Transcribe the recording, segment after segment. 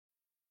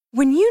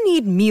When you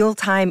need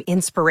mealtime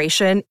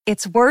inspiration,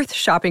 it's worth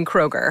shopping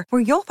Kroger,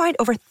 where you'll find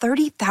over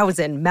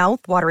 30,000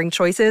 mouth-watering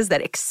choices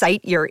that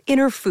excite your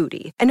inner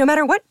foodie. And no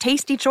matter what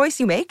tasty choice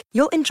you make,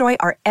 you'll enjoy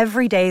our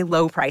everyday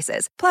low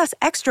prices, plus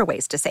extra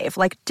ways to save,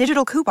 like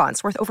digital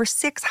coupons worth over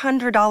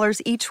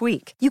 $600 each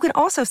week. You can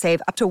also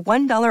save up to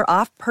 $1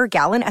 off per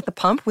gallon at the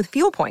pump with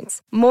fuel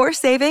points. More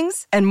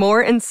savings and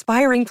more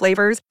inspiring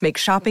flavors make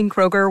shopping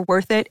Kroger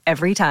worth it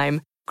every time.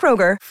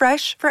 Kroger,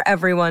 fresh for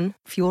everyone.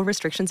 Fuel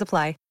restrictions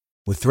apply.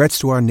 With threats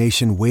to our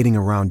nation waiting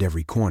around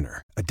every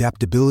corner,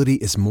 adaptability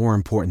is more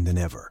important than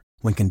ever.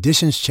 When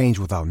conditions change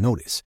without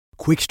notice,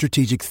 quick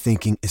strategic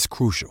thinking is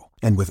crucial.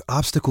 And with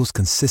obstacles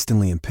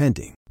consistently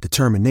impending,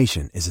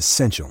 determination is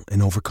essential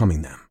in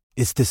overcoming them.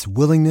 It's this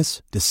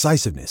willingness,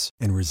 decisiveness,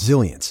 and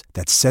resilience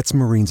that sets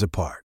Marines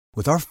apart.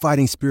 With our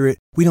fighting spirit,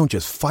 we don't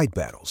just fight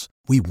battles,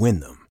 we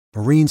win them.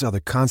 Marines are the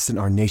constant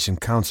our nation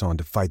counts on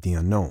to fight the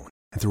unknown.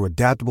 And through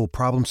adaptable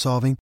problem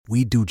solving,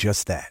 we do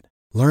just that.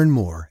 Learn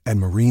more at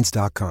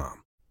marines.com.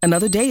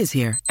 Another day is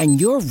here,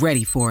 and you're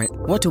ready for it.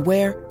 What to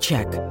wear?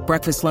 Check.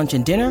 Breakfast, lunch,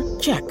 and dinner?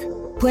 Check.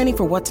 Planning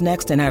for what's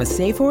next and how to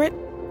save for it?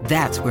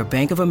 That's where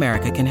Bank of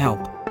America can help.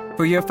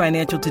 For your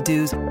financial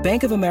to-dos,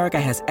 Bank of America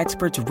has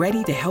experts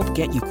ready to help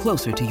get you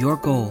closer to your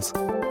goals.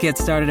 Get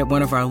started at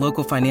one of our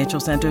local financial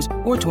centers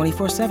or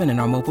 24/7 in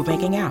our mobile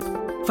banking app.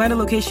 Find a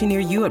location near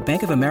you at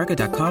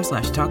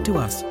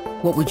bankofamerica.com/talktous.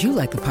 What would you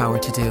like the power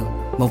to do?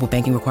 Mobile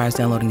banking requires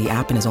downloading the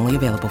app and is only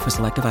available for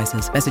select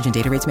devices. Message and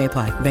data rates may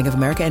apply. Bank of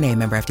America N.A.,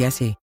 member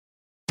FDIC.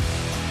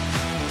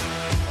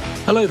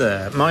 Hello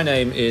there, my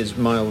name is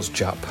Miles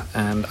Jupp,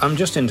 and I'm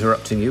just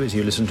interrupting you as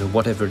you listen to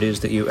whatever it is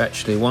that you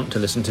actually want to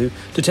listen to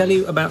tell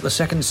you about the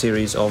second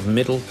series of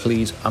Middle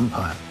Please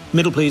Umpire.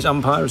 Middle Please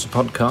Umpire is a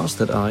podcast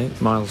that I,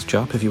 Miles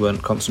Jupp, if you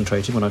weren't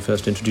concentrating when I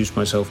first introduced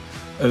myself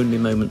only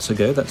moments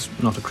ago, that's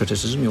not a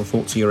criticism, your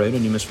thoughts are your own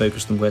and you must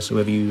focus them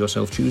wheresoever you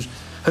yourself choose,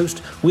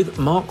 host with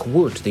Mark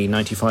Wood, the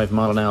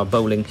 95-mile-an-hour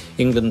bowling,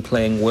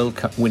 England-playing, World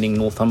Cup-winning,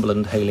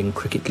 Northumberland-hailing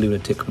cricket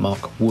lunatic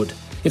Mark Wood.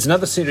 It's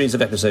another series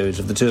of episodes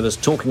of the two of us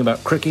talking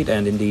about cricket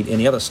and indeed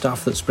any other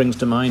stuff that springs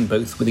to mind,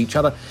 both with each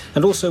other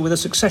and also with a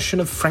succession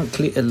of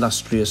frankly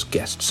illustrious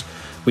guests.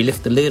 We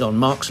lift the lid on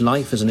Mark's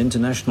life as an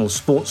international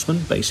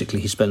sportsman,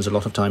 basically he spends a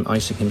lot of time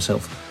icing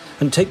himself,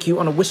 and take you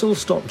on a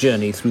whistle-stop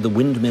journey through the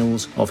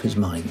windmills of his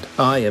mind.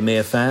 I, a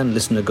mere fan,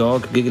 listen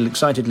agog, giggle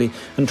excitedly,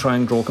 and try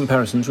and draw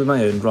comparisons with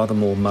my own rather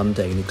more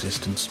mundane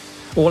existence.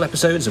 All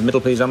episodes of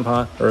Middle Please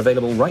Umpire are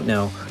available right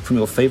now from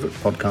your favourite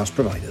podcast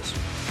providers.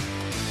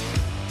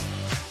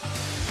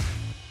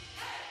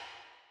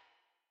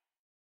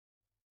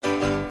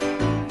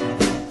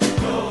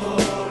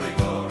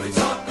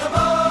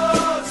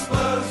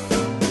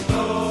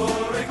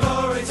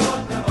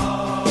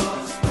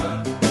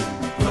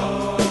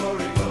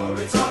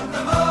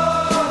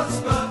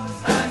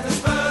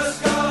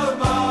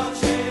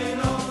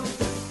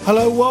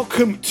 Hello,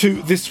 welcome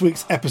to this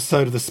week's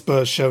episode of the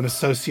Spurs Show in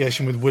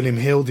association with William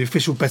Hill, the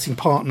official betting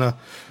partner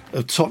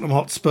of Tottenham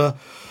Hotspur.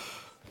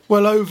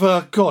 Well,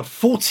 over,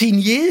 14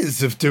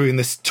 years of doing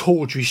this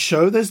tawdry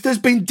show. There's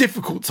been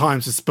difficult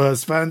times for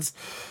Spurs fans.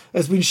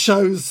 There's been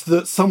shows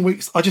that some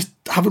weeks I just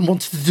haven't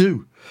wanted to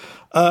do.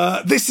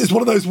 This is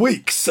one of those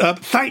weeks.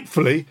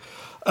 Thankfully,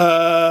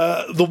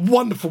 the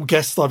wonderful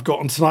guests I've got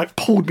on tonight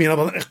pulled me in.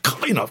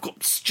 I've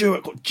got Stuart,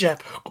 I've got Jeff,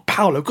 I've got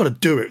Paolo. I've got to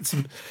do it.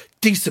 Some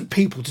decent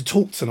people to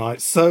talk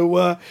tonight.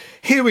 So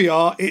here we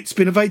are. It's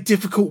been a very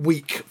difficult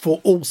week for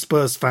all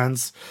Spurs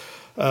fans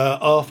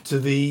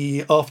after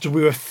we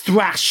were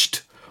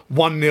thrashed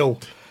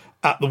 1-0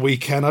 at the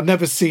weekend. I've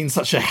never seen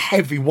such a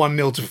heavy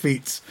 1-0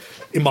 defeat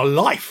in my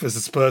life as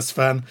a Spurs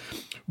fan.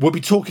 We'll be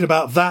talking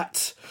about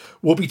that.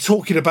 We'll be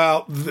talking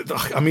about,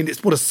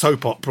 it's what a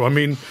soap opera. I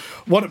mean,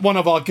 one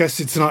of our guests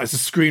tonight is a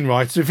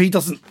screenwriter. If he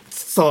doesn't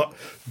start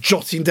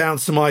jotting down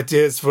some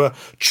ideas for a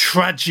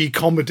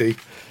tragi-comedy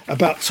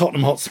about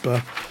Tottenham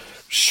Hotspur,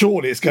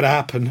 surely it's going to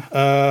happen.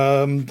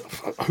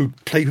 Who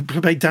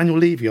played Daniel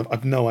Levy?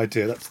 I've no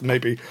idea. That's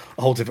maybe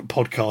a whole different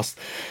podcast.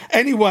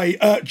 Anyway,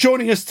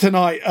 joining us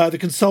tonight, the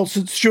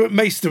consultant, Stuart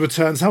Maister,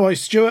 returns. How are you,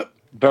 Stuart?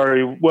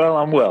 Very well.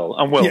 I'm well,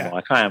 yeah,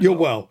 Mike. I am. You're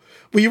well.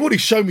 Well, you've already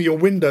shown me your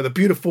window, the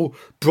beautiful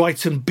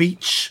Brighton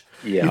beach.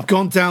 Yeah. You've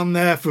gone down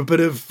there for a bit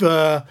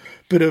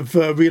of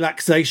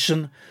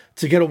relaxation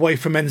to get away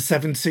from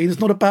N17. It's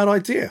not a bad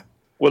idea.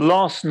 Well,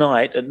 last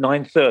night at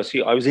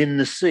 9:30, I was in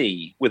the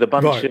sea with a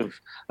bunch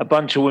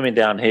of women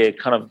down here,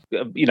 kind of,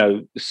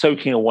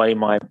 soaking away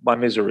my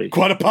misery.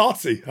 Quite a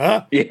party,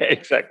 huh? Yeah,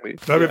 exactly.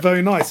 Very,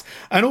 very nice.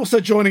 And also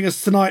joining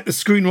us tonight, the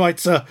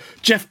screenwriter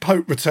Jeff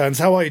Pope returns.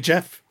 How are you,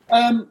 Jeff?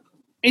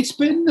 It's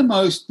been the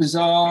most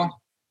bizarre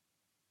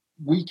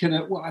weekend.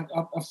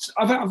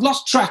 I've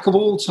lost track of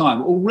all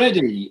time.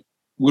 Already,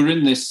 we're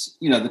in this,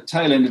 the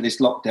tail end of this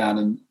lockdown,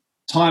 and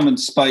time and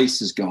space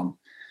has gone.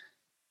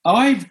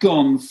 I've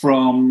gone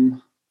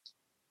from...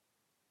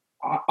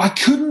 I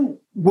couldn't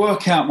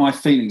work out my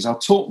feelings. I'll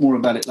talk more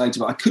about it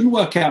later, but I couldn't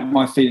work out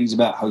my feelings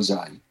about Jose.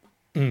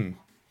 Mm.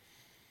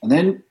 And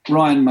then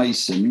Ryan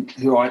Mason,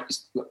 who I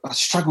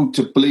struggled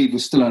to believe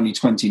was still only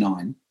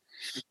 29.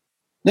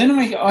 Then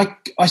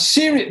I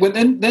see it. Well,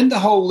 then the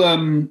whole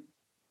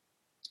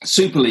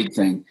Super League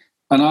thing,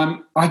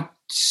 and I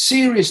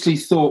seriously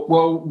thought,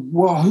 well,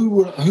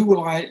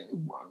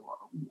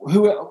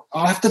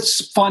 I have to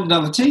find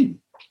another team.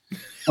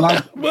 And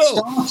I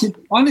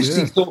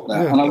honestly thought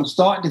that, and I was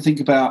starting to think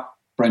about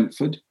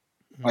Brentford.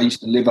 I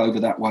used to live over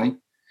that way.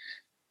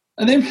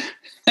 And then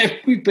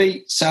we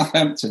beat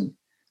Southampton.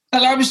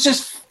 And I was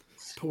just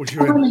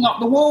pulling up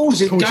the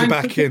walls. Pulled you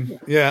back in.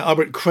 Yeah, I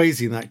went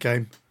crazy in that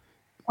game.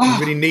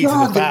 Really needed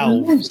the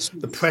valve,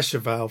 the pressure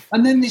valve.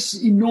 And then this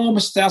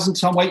enormous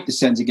 1,000-ton weight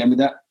descends again with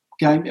that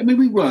game. I mean,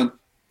 we weren't...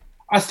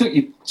 I think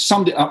you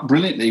summed it up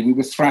brilliantly. We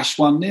were thrashed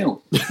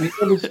 1-0.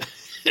 I mean,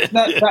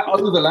 that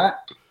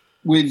overlap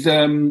with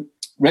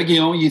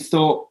Reguilon, you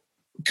thought,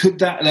 could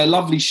that... A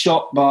lovely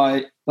shot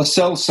by Lo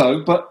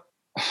Celso, but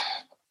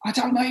I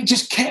don't know, he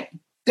just kept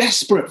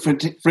desperate for it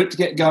to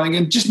get going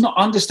and just not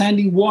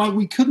understanding why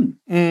we couldn't.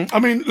 I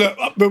mean, look,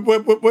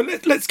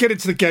 let's get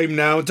into the game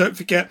now. Don't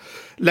forget,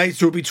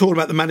 later we'll be talking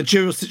about the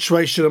managerial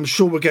situation. I'm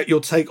sure we'll get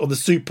your take on the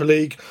Super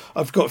League.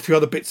 I've got a few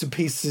other bits and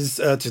pieces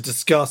to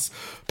discuss.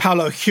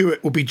 Paolo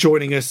Hewitt will be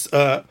joining us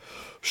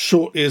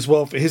shortly as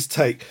well for his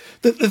take.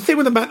 The thing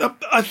with the man,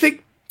 I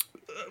think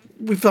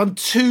we've done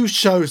 2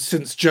 shows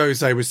since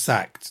Jose was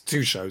sacked.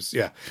 2 shows,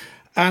 yeah.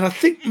 And I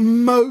think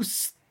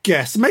most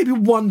guess. Maybe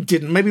one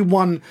didn't. Maybe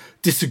one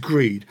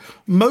disagreed.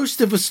 Most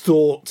of us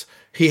thought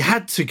he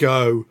had to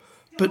go,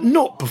 but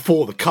not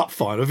before the cup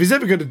final. If he's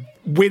ever going to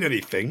win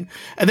anything.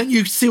 And then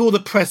you see all the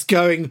press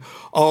going,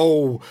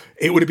 oh,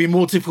 it would have been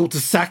more difficult to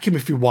sack him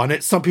if he won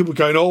it. Some people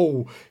going,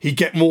 oh, he'd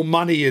get more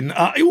money. And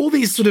all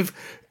these sort of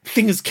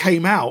things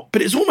came out.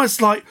 But it's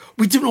almost like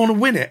we didn't want to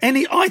win it.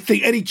 I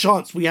think any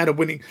chance we had of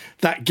winning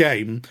that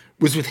game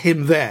was with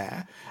him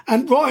there.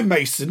 And Ryan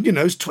Mason,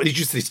 he's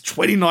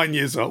 29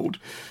 years old.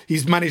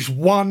 He's managed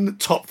 1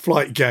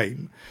 top-flight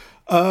game.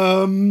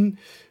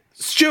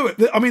 Stuart,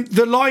 the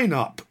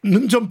lineup.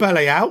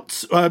 Ndombele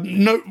out.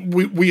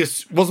 We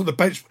wasn't the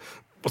bench.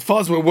 As far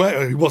as we're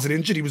aware, he wasn't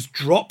injured. He was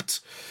dropped.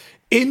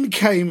 In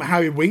came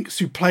Harry Winks,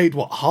 who played,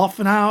 half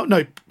an hour?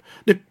 No,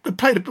 did he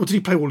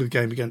play all of the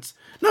game against?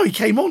 No, he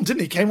came on,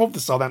 didn't he? He came off the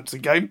Southampton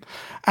game.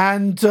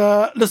 And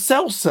Lo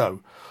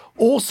Celso.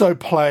 Also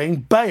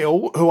playing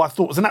Bale, who I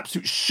thought was an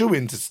absolute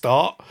shoo-in to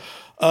start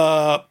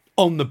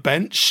on the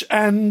bench.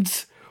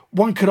 And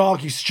one could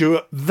argue,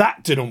 Stuart,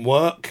 that didn't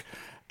work.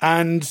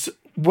 And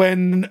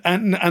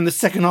the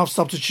second half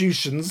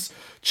substitutions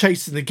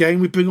chasing the game,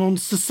 we bring on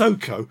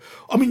Sissoko.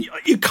 I mean,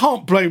 you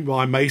can't blame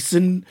Ryan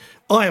Mason.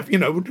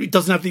 He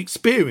doesn't have the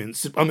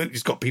experience. I mean,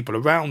 he's got people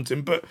around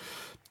him. But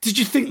did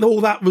you think that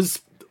all that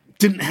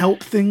didn't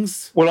help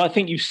things? Well, I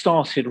think you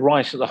started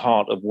right at the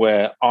heart of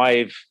where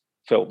I've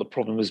felt the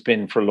problem has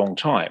been for a long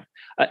time.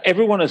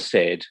 Everyone has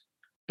said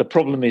the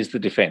problem is the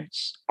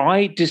defence.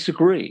 I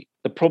disagree.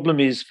 The problem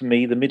is, for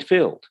me, the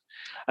midfield.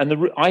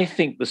 And I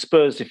think the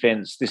Spurs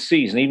defence this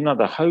season, even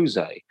under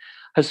Jose,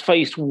 has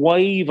faced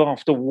wave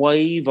after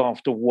wave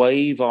after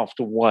wave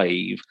after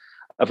wave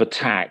of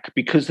attack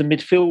because the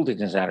midfield is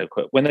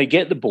inadequate. When they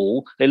get the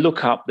ball, they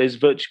look up, there's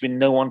virtually been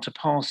no one to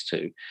pass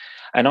to.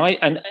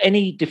 And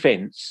any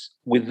defence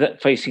with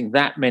facing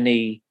that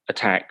many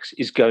attacks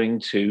is going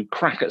to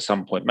crack at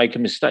some point, make a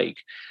mistake.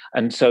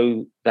 And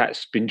so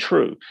that's been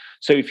true.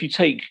 So if you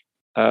take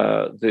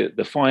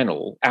the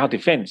final, our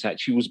defence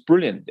actually was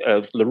brilliant.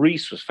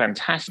 Lloris was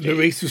fantastic.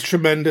 Lloris was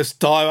tremendous.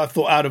 Dyer, I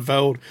thought, out of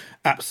Veld,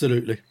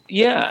 absolutely.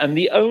 Yeah, and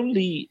the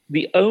only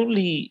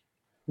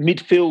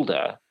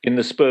midfielder in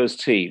the Spurs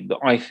team that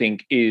I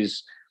think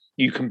is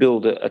you can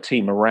build a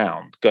team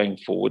around going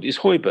forward is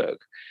Højbjerg.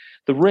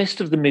 The rest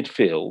of the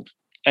midfield,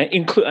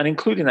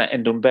 including that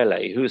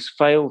Ndombele, who has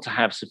failed to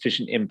have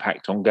sufficient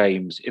impact on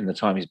games in the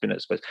time he's been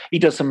at Spurs. He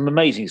does some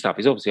amazing stuff.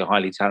 He's obviously a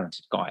highly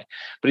talented guy.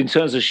 But in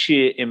terms of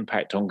sheer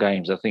impact on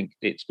games, I think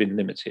it's been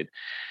limited.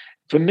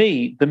 For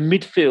me, the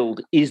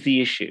midfield is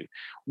the issue.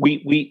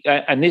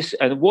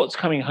 And what's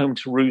coming home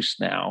to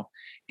roost now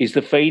is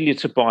the failure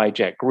to buy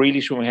Jack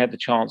Grealish when we had the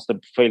chance, the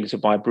failure to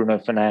buy Bruno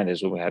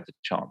Fernandes when we had the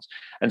chance.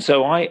 And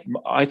so I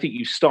think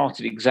you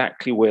started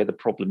exactly where the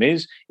problem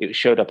is. It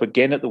showed up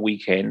again at the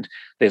weekend.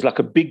 There's like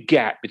a big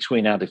gap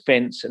between our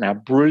defence and our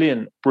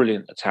brilliant,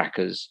 brilliant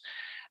attackers.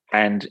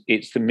 And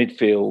it's the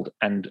midfield.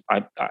 And,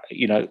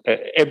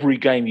 every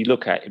game you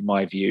look at, in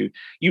my view,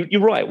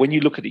 you're right. When you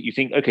look at it, you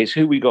think, okay,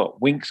 so who we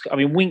got? Winks. I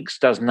mean, Winks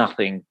does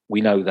nothing.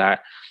 We know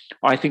that.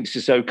 I think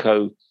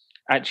Sissoko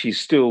actually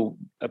still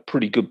a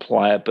pretty good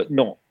player, but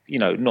not. He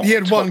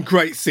had top. One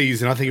great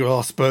season. I think it was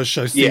our Spurs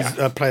show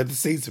player of the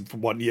season for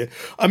 1 year.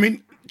 I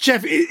mean,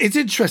 Jeff, it's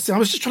interesting. I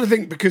was just trying to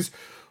think because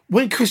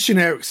when Christian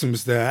Eriksen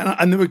was there,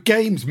 and there were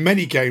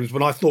many games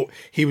when I thought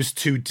he was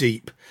too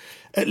deep.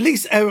 At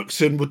least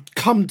Eriksen would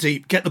come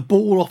deep, get the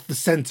ball off the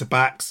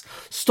centre-backs,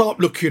 start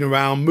looking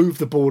around, move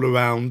the ball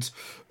around.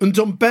 And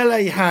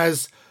Ndombele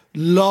has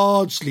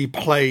largely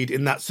played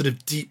in that sort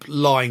of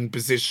deep-lying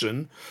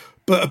position,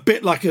 but a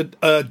bit like a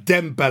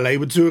Dembele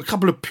would do a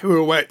couple of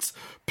pirouettes,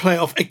 play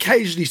off,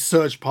 occasionally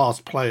surge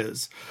past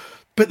players.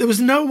 But there was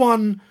no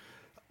one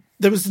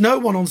there was no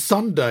one on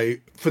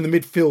Sunday from the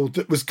midfield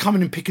that was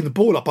coming and picking the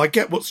ball up. I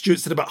get what Stuart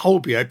said about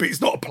Holbier, but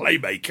he's not a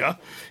playmaker.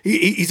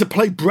 He's a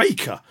play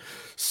breaker.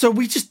 So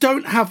we just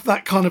don't have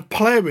that kind of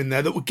player in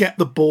there that will get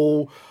the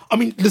ball. I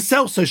mean, Lo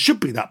Celso should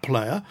be that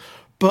player,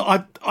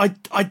 but I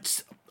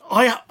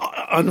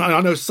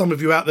know some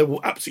of you out there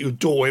will absolutely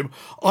adore him.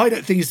 I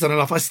don't think he's done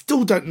enough. I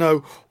still don't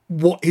know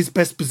what his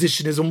best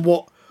position is and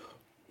what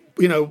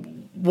kind of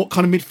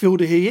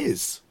midfielder he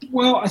is.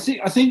 Well, I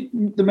think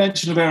the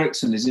mention of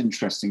Eriksen is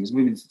interesting because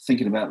we've been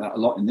thinking about that a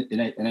lot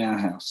in our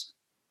house.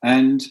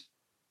 And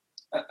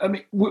I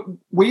mean,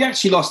 we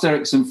actually lost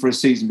Eriksen for a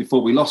season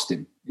before we lost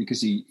him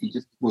because he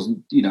just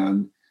wasn't,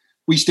 and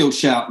we still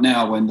shout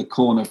now when the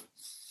corner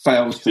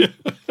fails to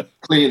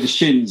clear the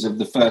shins of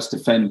the first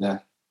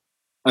defender.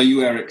 Are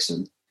you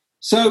Eriksen?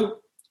 So,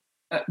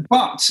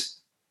 but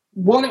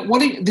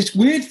this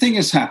weird thing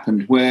has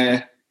happened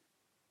where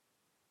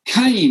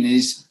Kane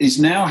is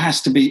now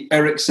has to be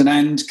Eriksen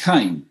and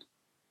Kane.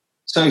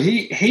 So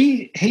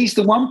he's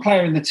the one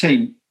player in the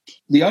team,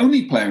 the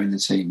only player in the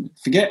team,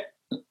 forget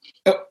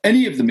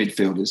any of the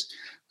midfielders,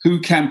 who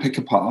can pick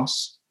a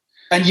pass,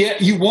 and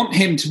yet you want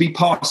him to be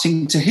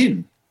passing to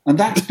him, and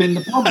that's been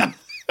the problem.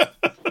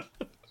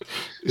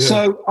 Yeah.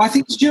 So I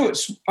think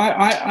Stuart's.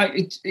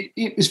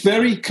 It was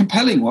very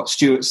compelling what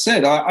Stuart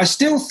said. I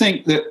still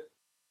think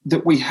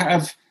that we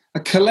have a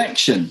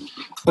collection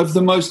of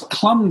the most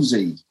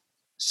clumsy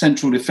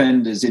central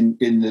defenders in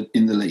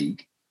the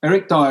league.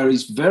 Eric Dyer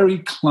is very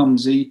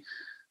clumsy.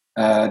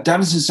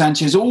 Davinson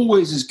Sanchez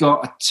always has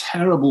got a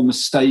terrible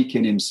mistake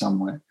in him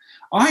somewhere.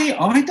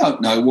 I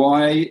don't know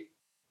why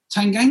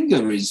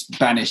Tanganga is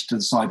banished to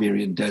the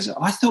Siberian desert.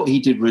 I thought he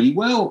did really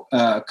well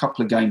a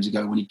couple of games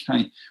ago when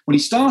he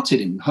started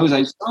him.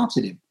 Jose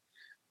started him.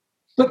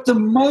 But the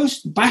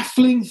most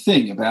baffling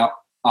thing about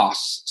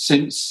us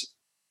since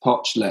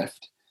Poch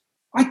left,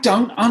 I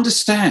don't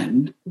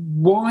understand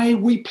why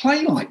we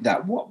play like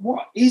that.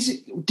 What is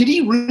it? Did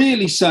he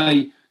really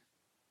say,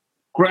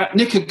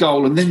 nick a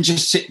goal and then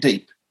just sit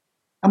deep?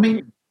 I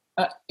mean,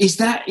 is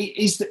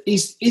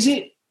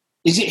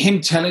it him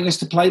telling us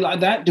to play like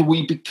that? Do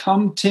we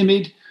become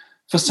timid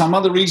for some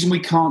other reason we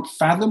can't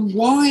fathom?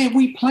 Why are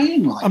we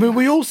playing like that? I mean,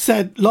 we all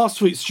said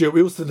last week, Stuart,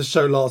 we all said the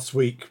show last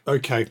week,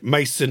 okay,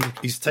 Mason,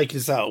 he's taking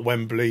us out at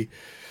Wembley.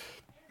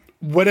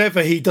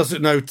 Whatever he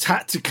doesn't know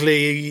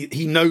tactically,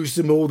 he knows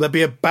them all. There'll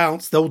be a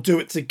bounce. They'll do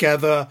it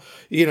together.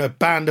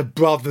 Band of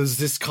brothers,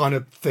 this kind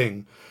of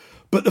thing.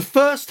 But the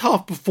first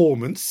half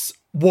performance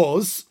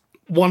was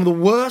one of the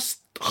worst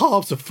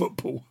halves of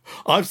football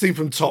I've seen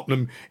from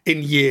Tottenham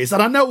in years.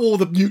 And I know all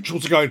the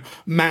neutrals are going,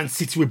 Man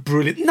City were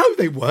brilliant. No,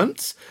 they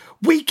weren't.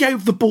 We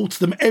gave the ball to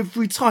them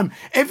every time.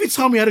 Every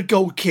time we had a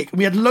goal kick, and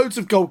we had loads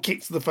of goal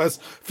kicks in the first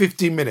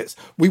 15 minutes.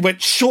 We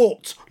went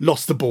short,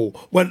 lost the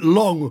ball. Went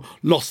long,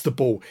 lost the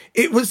ball.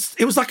 It was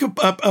like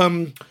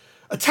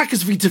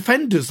attackers v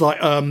defenders,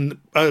 like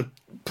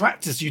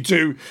practice you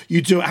do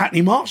at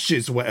Hackney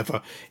Marshes or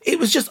whatever. It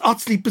was just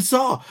utterly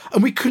bizarre,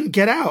 and we couldn't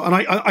get out. And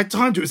I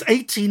timed it was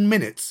 18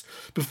 minutes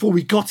before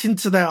we got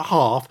into their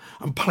half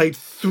and played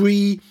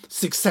 3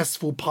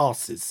 successful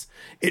passes.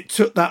 It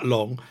took that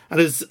long,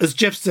 and as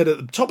Jeff said at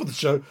the top of the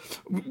show,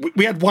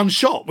 we had one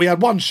shot. Lo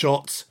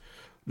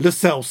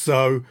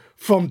Celso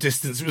from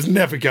distance. It was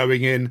never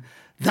going in.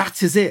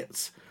 That is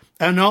it.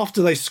 And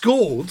after they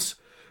scored,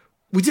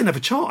 we didn't have a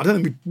chance. I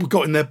don't think we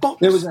got in their box.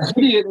 There was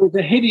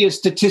a hideous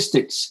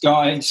statistic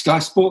Sky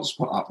Sports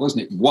put up,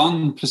 wasn't it?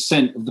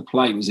 1% of the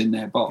play was in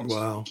their box.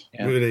 Wow,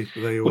 yeah. Really?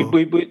 There you are.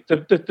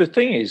 The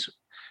thing is,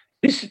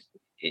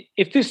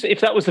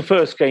 if that was the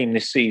first game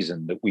this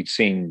season that we'd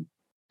seen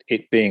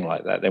it being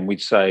like that, then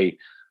we'd say,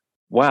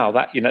 wow,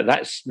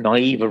 that's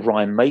naive of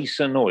Ryan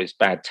Mason, or it's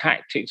bad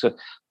tactics.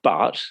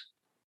 But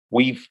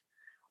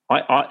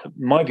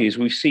my view is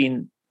we've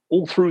seen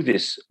all through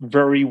this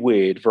very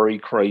weird, very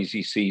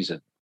crazy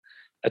season,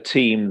 a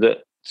team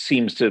that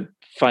seems to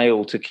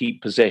fail to keep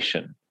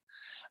possession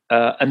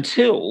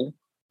until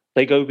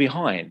they go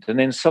behind. And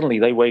then suddenly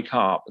they wake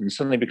up and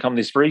suddenly become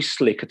this very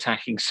slick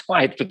attacking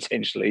side,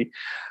 potentially.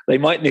 They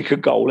might nick a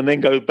goal and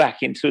then go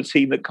back into a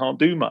team that can't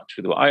do much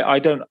with it.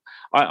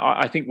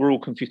 I think we're all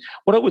confused.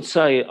 What I would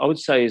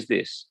say is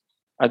this.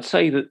 I'd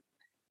say that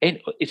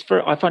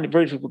I find it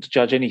very difficult to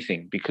judge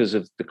anything because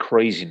of the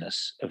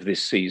craziness of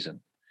this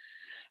season.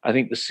 I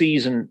think the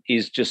season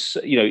is just,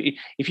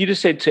 if you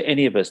just said to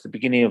any of us at the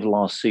beginning of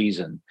last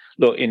season,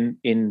 look, by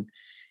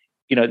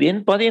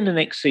the end of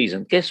next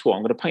season, guess what?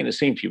 I'm going to paint the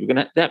scene for you. We're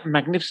going to that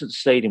magnificent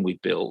stadium we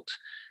built.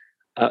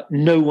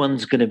 No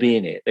one's going to be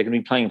in it. They're going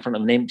to be playing in front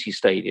of an empty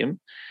stadium.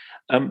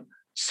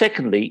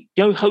 Secondly,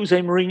 Jose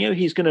Mourinho,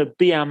 he's going to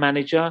be our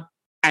manager,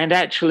 and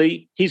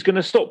actually he's going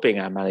to stop being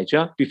our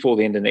manager before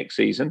the end of next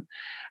season.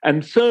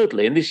 And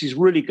thirdly, and this is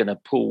really going to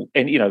pull,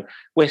 and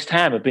West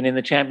Ham have been in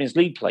the Champions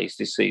League place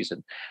this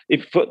season.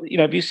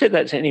 If you said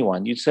that to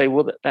anyone, you'd say,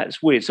 well, that's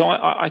weird. So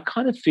I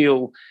kind of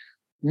feel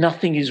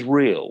nothing is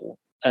real,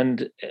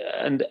 and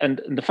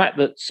the fact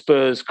that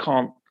Spurs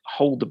can't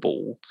hold the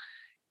ball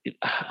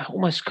I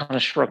almost kind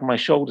of shrug my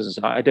shoulders and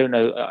say, I don't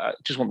know. I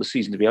just want the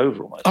season to be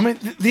over almost. I mean,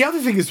 the other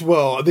thing as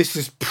well, this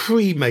is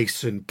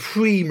pre-Mason,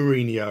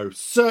 pre-Mourinho,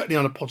 certainly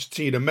on a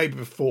Pochettino, maybe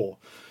before.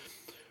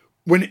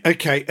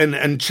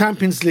 And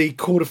Champions League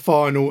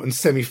quarter-final and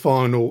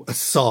semi-final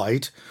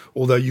aside,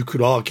 although you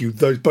could argue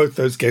both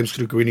those games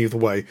could have gone either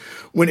way.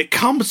 When it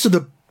comes to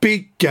the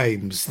big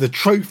games, the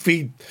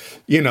trophy,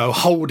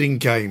 holding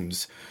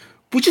games,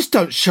 we just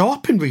don't show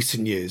up in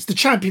recent years. The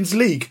Champions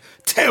League,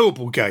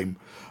 terrible game.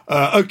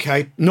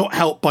 Not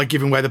helped by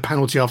giving away the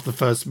penalty after the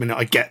first minute,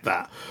 I get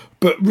that.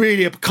 But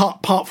really,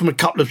 apart from a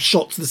couple of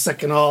shots in the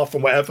second half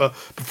and whatever,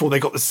 before they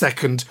got the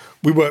second,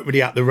 we weren't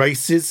really at the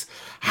races.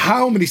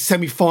 How many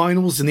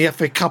semi-finals in the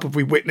FA Cup have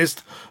we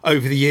witnessed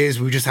over the years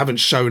we just haven't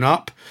shown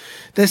up?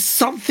 There's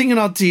something in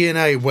our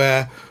DNA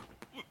where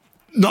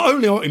not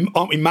only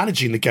aren't we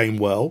managing the game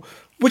well,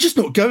 we're just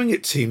not going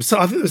at teams. So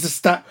I think there's a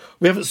stat,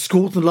 we haven't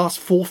scored in the last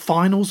 4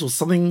 finals or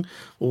something.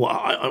 Or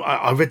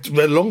I read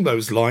along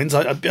those lines.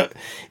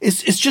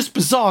 It's just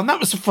bizarre. And that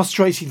was a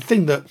frustrating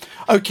thing that,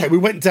 we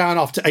went down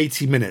after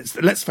 80 minutes.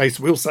 Let's face it,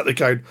 we all sat there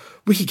going,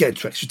 we could get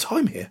into extra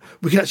time here.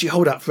 We could actually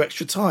hold out for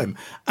extra time.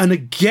 And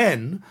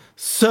again,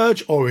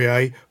 Serge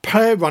Aurier,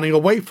 player running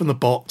away from the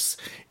box,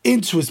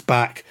 into his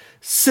back,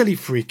 silly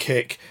free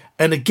kick.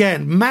 And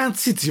again, Man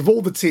City, of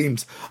all the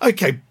teams,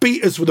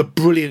 beat us with a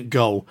brilliant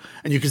goal.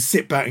 And you can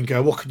sit back and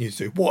go, what can you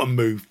do? What a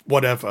move,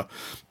 whatever.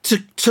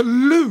 To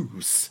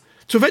lose,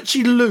 to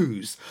eventually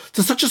lose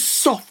to such a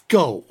soft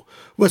goal,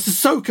 where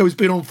Sissoko has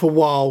been on for a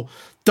while,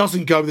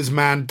 doesn't go with his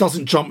man,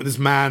 doesn't jump with his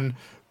man,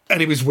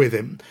 and he was with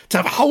him. To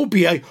have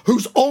Holbier,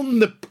 who's on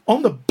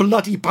the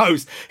bloody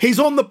post. He's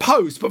on the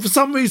post, but for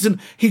some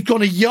reason, he's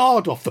gone a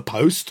yard off the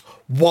post.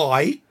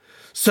 Why?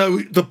 So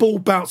the ball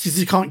bounces,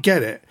 you can't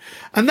get it.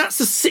 And that's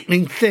a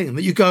sickening thing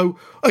that you go,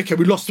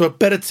 we lost to a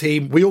better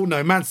team. We all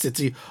know Man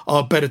City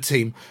are a better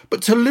team.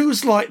 But to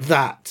lose like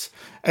that,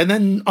 and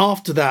then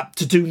after that,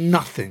 to do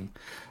nothing.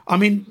 I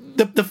mean,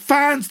 the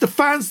fans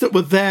that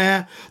were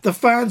there, the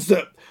fans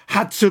that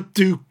had to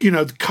do, the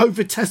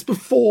COVID test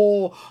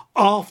before,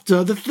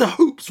 after, the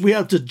hoops we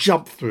had to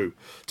jump through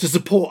to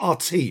support our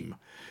team.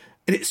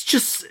 And it's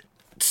just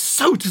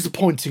so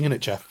disappointing, isn't it,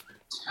 Jeff?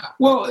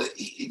 Well,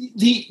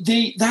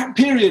 that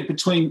period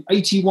between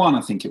 81,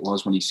 I think it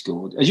was, when he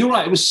scored, as you're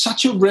right, it was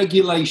such a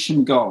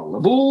regulation goal.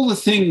 Of all the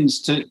things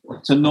to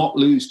not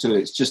lose to,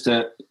 it's just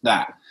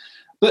that.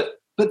 But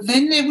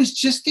then there was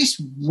just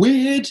this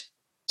weird,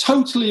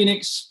 totally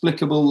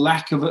inexplicable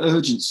lack of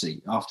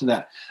urgency after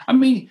that. I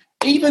mean,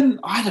 even,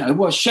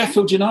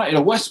 Sheffield United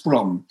or West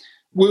Brom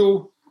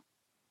will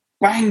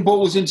bang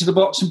balls into the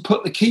box and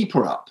put the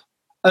keeper up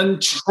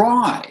and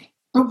try.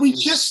 But we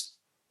just...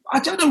 I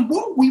don't know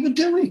what we were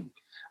doing.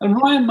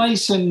 And Ryan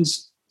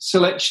Mason's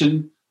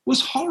selection was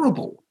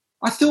horrible.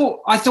 I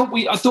thought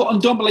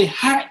Ndombele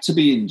had to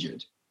be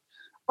injured.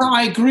 But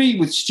I agree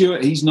with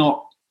Stuart. He's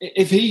not.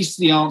 If he's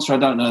the answer, I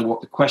don't know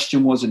what the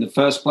question was in the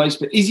first place.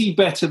 But is he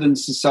better than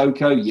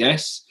Sissoko?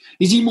 Yes.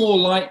 Is he more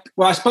like?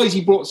 Well, I suppose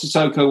he brought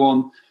Sissoko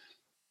on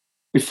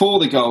before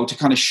the goal to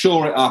kind of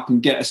shore it up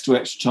and get us to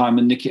extra time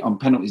and nick it on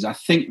penalties. I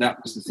think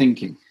that was the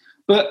thinking.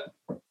 But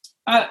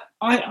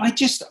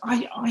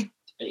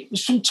it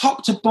was from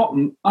top to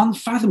bottom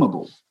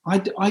unfathomable. I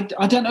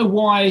don't know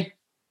why.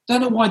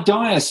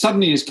 Dyer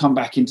suddenly has come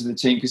back into the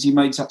team because he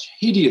made such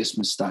hideous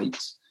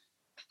mistakes.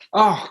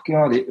 Oh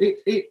God!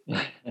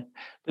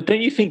 But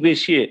don't you think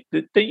this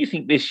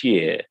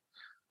year?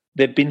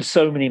 There've been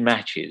so many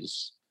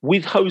matches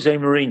with Jose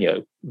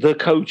Mourinho, the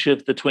coach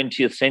of the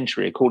 20th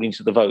century, according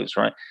to the votes,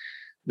 right?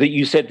 That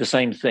you said the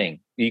same thing.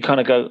 You kind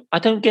of go, I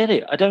don't get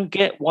it. I don't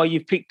get why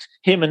you've picked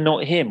him and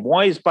not him.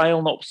 Why is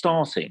Bale not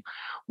starting?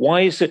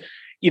 Why is it?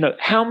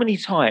 How many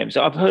times,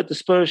 I've heard the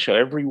Spurs show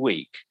every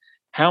week,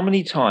 how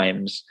many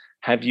times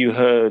have you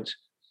heard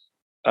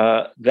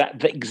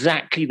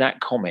exactly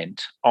that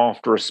comment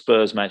after a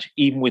Spurs match,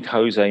 even with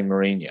Jose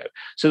Mourinho?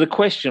 So the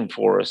question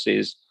for us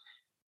is,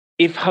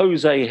 if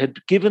Jose had,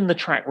 given the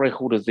track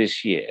record of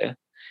this year,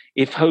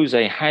 if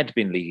Jose had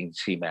been leading the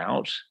team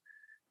out,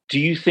 do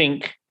you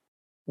think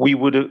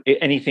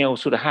anything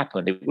else would have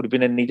happened? It would have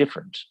been any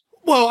different?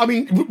 Well, I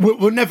mean,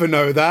 we'll never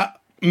know that.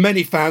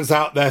 Many fans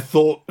out there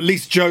thought at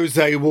least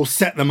Jose will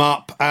set them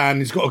up,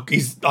 and I think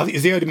he's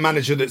the only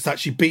manager that's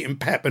actually beaten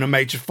Pep in a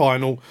major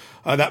final.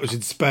 That was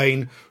in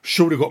Spain.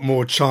 Should have got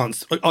more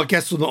chance. I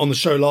guess on the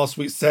show last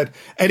week said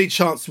any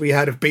chance we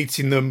had of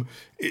beating them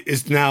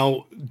is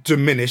now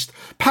diminished.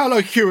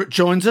 Paolo Hewitt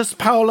joins us.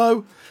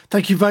 Paolo,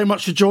 thank you very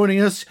much for joining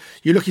us.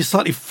 You're looking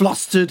slightly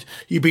flustered.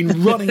 You've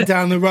been running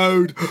down the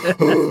road,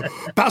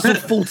 Basil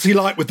Fawlty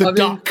like with the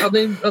duck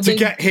to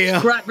get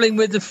here. Grappling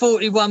with the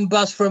 41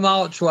 bus from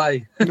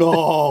Archway.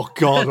 Oh,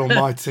 God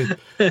almighty.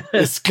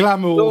 It's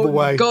glamour all the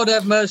way. God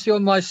have mercy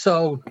on my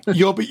soul.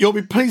 You'll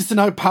be pleased to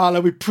know,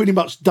 Paolo, we've pretty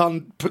much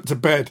put to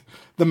bed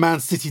the Man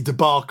City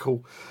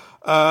debacle.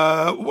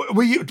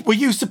 Were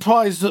you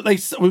surprised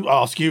that we'll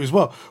ask you as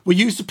well? Were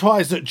you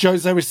surprised that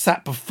Jose was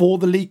sat before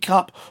the League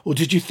Cup, or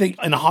did you think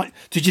at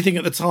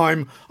the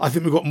time? I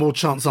think we got more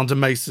chance under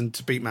Mason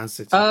to beat Man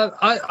City.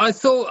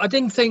 I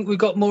didn't think we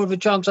got more of a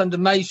chance under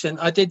Mason.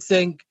 I did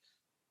think,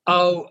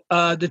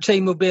 the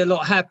team will be a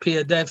lot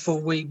happier. Therefore,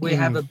 we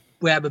have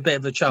a bit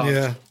of a chance.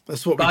 Yeah,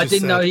 that's what. But I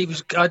didn't know he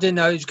was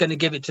going to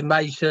give it to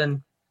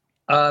Mason,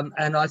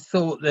 and I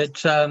thought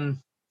that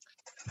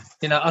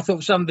I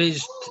thought some of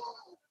his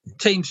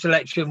team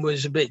selection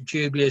was a bit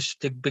dubious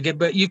to begin.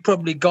 But you've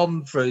probably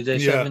gone through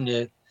this, haven't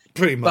you?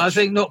 Pretty much. But I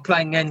think not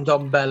playing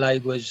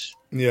Ndombele was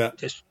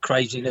just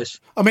craziness.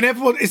 I mean,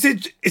 everyone. It's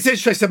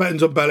interesting about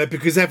Ndombele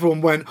because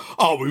everyone went,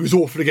 "Oh, he was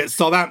awful against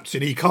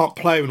Southampton. He can't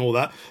play and all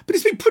that." But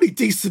it's been pretty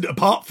decent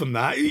apart from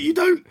that. You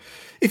don't.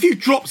 If you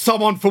drop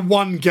someone for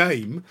one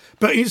game,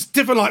 but it's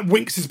different. Like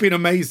Winks has been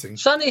amazing.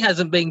 Sonny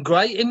hasn't been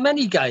great in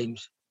many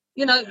games.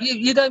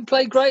 You don't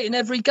play great in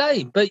every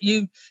game, but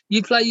you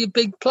play your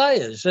big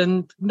players,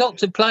 and not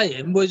to play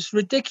him was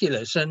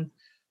ridiculous. And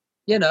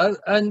I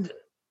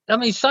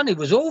mean, Sonny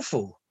was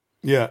awful.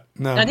 Yeah,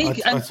 no, I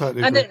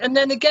totally agree. And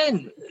then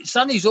again,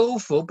 Sonny's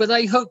awful, but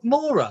they hooked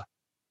Mora,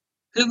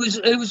 who was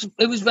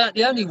about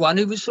the only one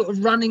who was sort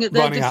of running at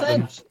their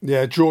defence.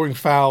 Yeah, drawing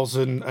fouls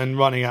and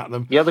running at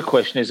them. The other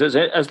question is, has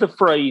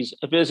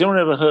anyone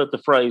ever heard the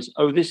phrase,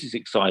 "Oh, this is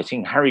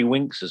exciting, Harry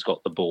Winks has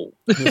got the ball"?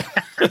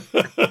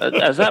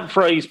 Has that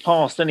phrase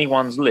passed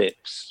anyone's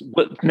lips?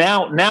 But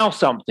now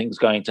something's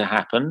going to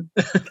happen.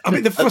 I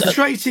mean, the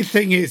frustrating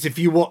thing is, if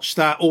you watch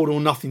that All or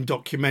Nothing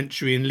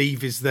documentary and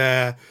Levy's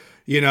there,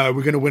 we're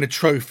going to win a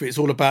trophy.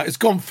 It's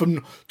gone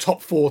from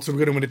top four to we're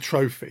going to win a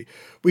trophy.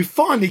 We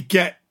finally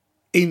get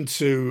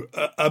into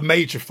a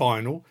major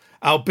final,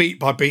 albeit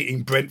by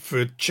beating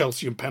Brentford,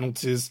 Chelsea on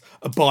penalties,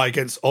 a bye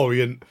against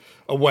Orient,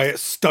 away at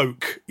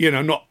Stoke,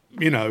 not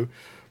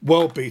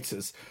world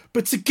beaters.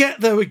 But to get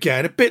there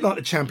again, a bit like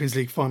the Champions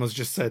League finals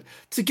just said,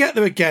 to get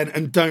there again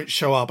and don't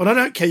show up. And I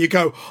don't care, you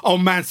go, "Oh,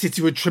 Man City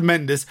were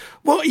tremendous."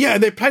 Well, yeah,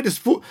 they played as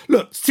full...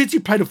 Look, City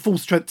played a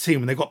full-strength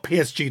team and they got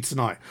PSG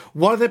tonight.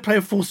 Why did they play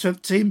a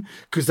full-strength team?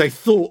 Because they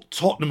thought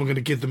Tottenham were going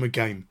to give them a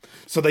game.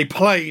 So they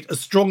played a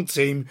strong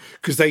team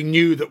because they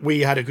knew that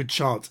we had a good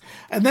chance.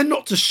 And then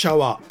not to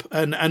show up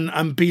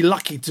and be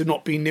lucky to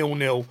not be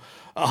 0-0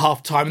 at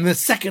half-time. In the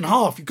second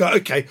half, you go,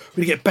 okay,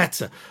 we're going to get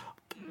better.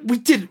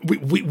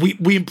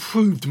 We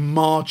improved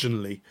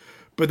marginally,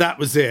 but that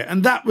was it.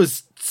 And that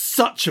was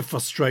such a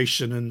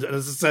frustration. And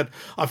as I said,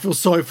 I feel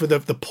sorry for the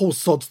poor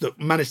sods that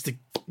managed to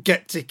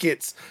get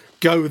tickets,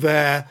 go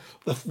there,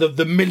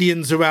 the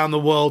millions around the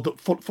world that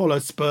follow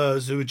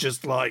Spurs who are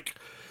just like,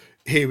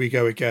 here we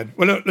go again.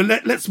 Well, look,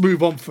 let's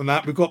move on from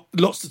that. We've got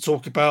lots to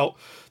talk about.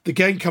 The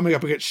game coming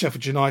up against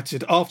Sheffield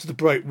United. After the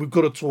break, we've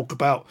got to talk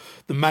about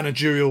the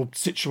managerial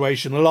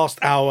situation. The last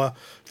hour,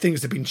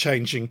 things have been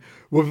changing.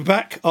 We'll be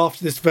back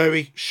after this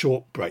very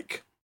short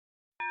break.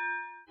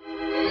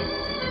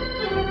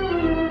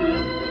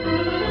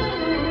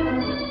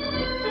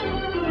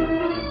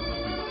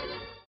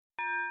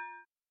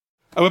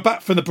 And we're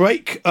back from the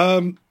break.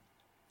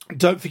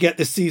 Don't forget,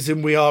 this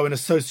season we are in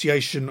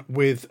association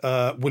with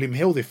William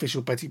Hill, the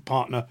official betting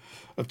partner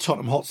of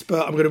Tottenham Hotspur.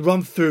 I'm going to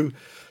run through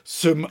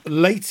some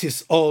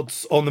latest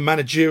odds on the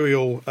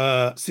managerial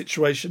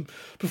situation.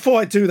 Before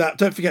I do that,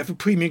 don't forget, for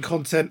premium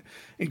content,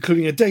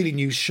 including a daily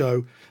news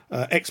show,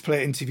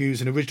 ex-player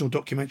interviews and original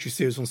documentary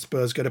series on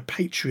Spurs, go to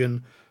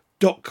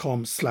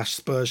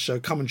patreon.com/Spurs show.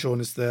 Come and join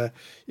us there.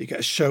 You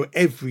get a show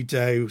every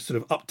day, sort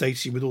of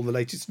updating you with all the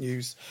latest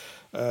news.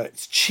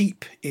 It's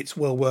cheap, it's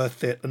well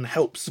worth it, and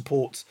helps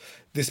support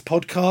this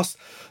podcast.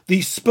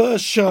 The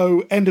Spurs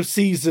show end of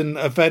season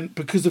event,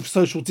 because of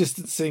social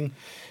distancing,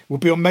 will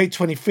be on May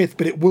 25th,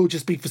 but it will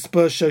just be for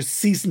Spurs show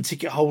season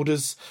ticket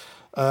holders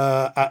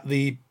at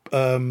the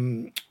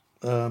Beehive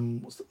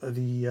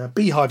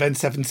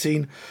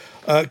N17.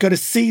 Go to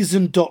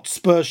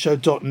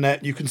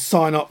season.spursshow.net. You can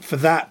sign up for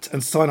that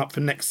and sign up for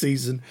next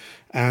season.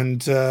 And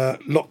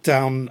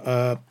lockdown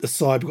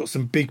aside, we've got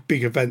some big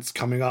events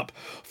coming up.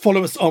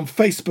 Follow us on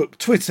Facebook,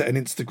 Twitter and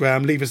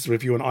Instagram. Leave us a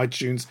review on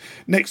iTunes.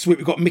 Next week,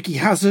 we've got Mickey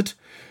Hazard,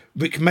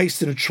 Rick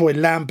Mason and Troy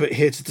Lambert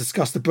here to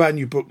discuss the brand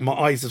new book, My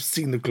Eyes Have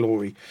Seen the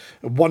Glory.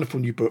 A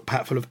wonderful new book,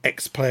 packed full of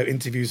ex-player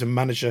interviews and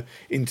manager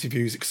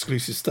interviews,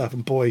 exclusive stuff.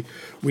 And boy,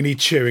 we need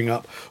cheering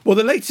up. Well,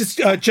 the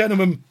latest,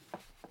 gentlemen,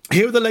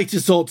 here are the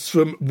latest odds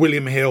from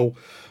William Hill.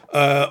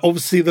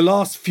 Obviously, the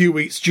last few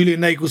weeks,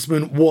 Julian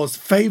Nagelsmann was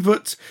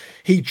favourite.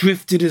 He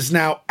drifted, is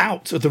now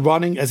out of the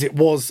running, as it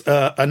was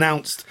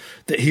announced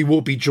that he will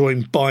be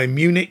joined by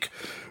Munich.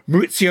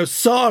 Maurizio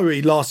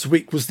Sarri last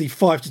week was the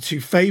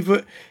 5-2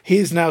 favourite. He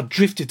is now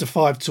drifted to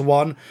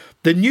 5-1.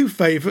 The new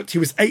favourite, he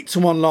was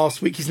 8-1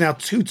 last week. He's now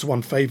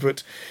 2-1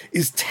 favourite,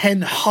 is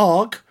Ten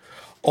Hag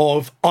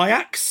of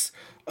Ajax.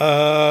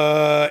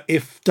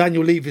 If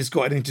Daniel Levy's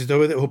got anything to do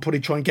with it, we'll probably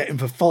try and get him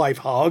for 5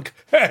 Hag.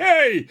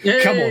 Hey!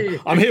 Yay! Come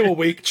on, I'm here all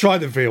week. Try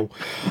the veal.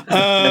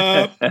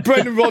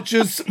 Brendan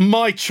Rodgers,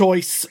 my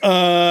choice.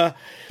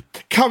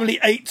 Currently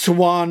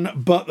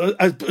 8-1, but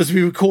as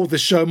we record the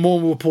show,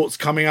 more reports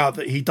coming out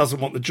that he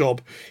doesn't want the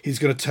job. He's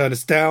going to turn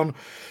us down.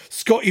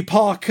 Scotty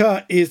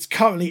Parker is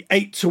currently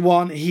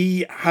 8-1.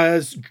 He's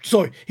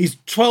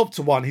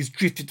 12-1. He's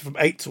drifted from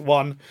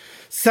 8-1.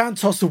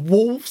 Santos of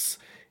Wolves,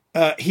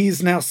 he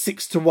is now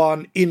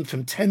 6-1, in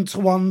from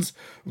 10-1s.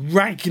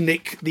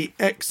 Rangnick, the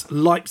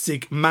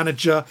ex-Leipzig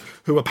manager,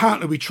 who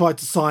apparently we tried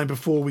to sign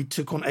before we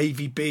took on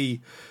AVB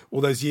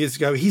all those years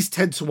ago, he's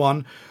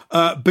 10-1.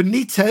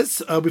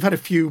 Benitez, we've had a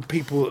few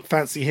people that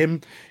fancy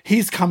him.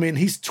 He's come in,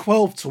 he's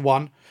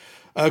 12-1.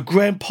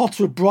 Graham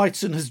Potter of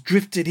Brighton has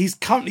drifted. He's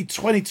currently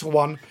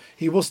 20-1.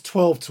 He was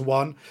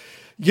 12-1.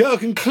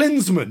 Jurgen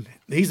Klinsmann,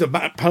 he's a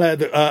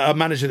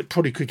manager that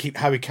probably could keep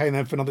Harry Kane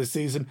there for another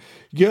season.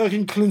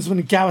 Jurgen Klinsmann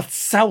and Gareth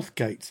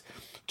Southgate,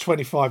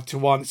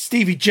 25-1.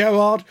 Stevie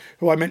Gerrard,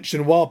 who I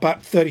mentioned a while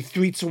back,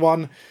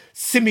 33-1.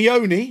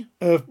 Simeone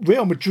of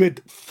Real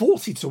Madrid,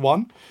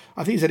 40-1.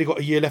 I think he's only got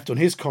a year left on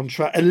his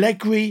contract.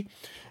 Allegri,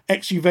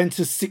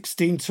 ex-Juventus,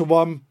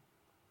 16-1.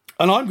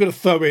 And I'm going to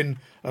throw in,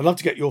 I'd love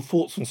to get your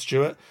thoughts on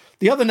Stuart.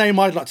 The other name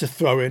I'd like to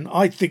throw in,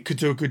 I think could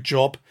do a good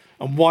job,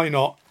 and why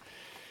not?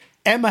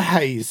 Emma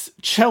Hayes,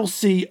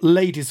 Chelsea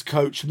ladies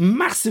coach,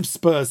 massive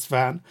Spurs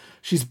fan.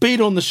 She's been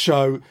on the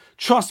show.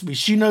 Trust me,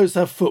 she knows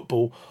her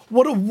football.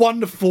 What a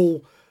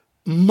wonderful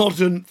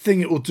modern thing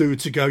it will do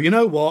to go, you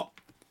know what?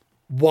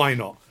 Why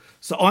not?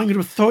 So I'm going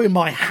to throw in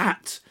my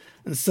hat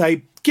and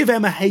say, give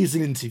Emma Hayes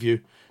an interview.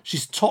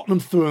 She's Tottenham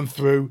through and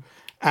through.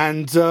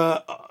 And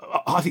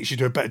I think she'd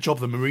do a better job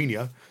than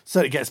Mourinho.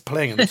 Certainly gets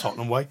playing in the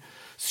Tottenham way.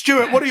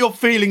 Stuart, what are your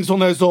feelings on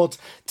those odds?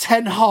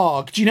 Ten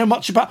Hag, do you know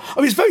much about... I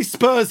mean, it's very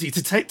Spursy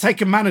to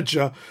take a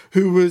manager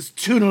who was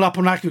 2-0 up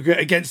on aggregate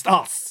against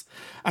us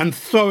and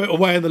throw it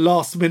away in the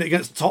last minute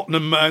against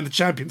Tottenham in the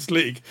Champions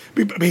League.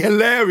 It'd be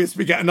hilarious if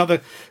we get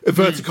another,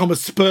 inverted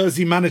commas,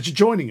 Spursy manager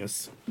joining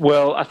us.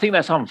 Well, I think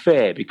that's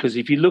unfair because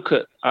if you look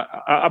at...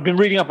 I've been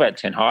reading up about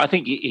Ten Hag. I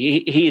think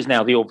he is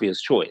now the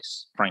obvious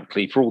choice,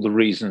 frankly, for all the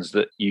reasons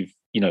that you've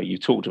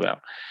talked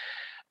about.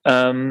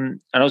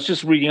 And I was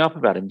just reading up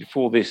about him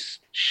before this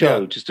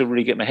show, just to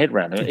really get my head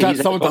around it.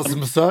 Someone does some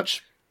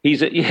research.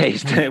 He's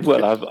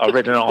well, I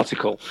read an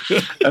article.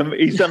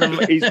 He's got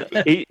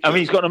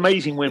an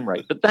amazing win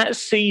rate. But that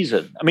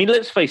season, I mean,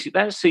 let's face it,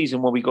 that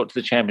season when we got to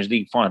the Champions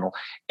League final,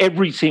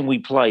 every team we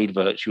played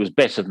virtually was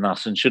better than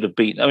us and should have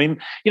beaten. I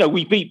mean,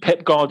 we beat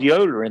Pep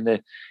Guardiola in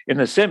the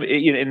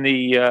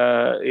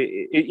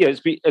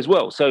as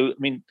well. So I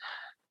mean,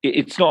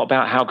 it's not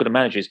about how good a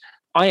manager is.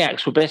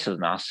 Ajax were better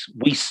than us.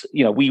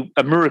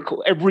 A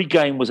miracle. Every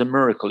game was a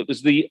miracle. It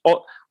was the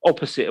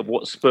opposite of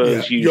what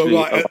Spurs usually.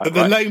 You're right. At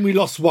the Lane, we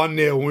lost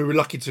 1-0, and we were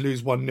lucky to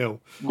lose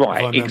 1-0.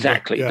 Right,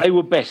 exactly. Yeah. They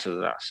were better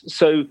than us.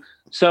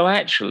 So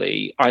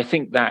actually, I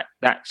think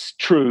that's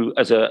true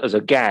as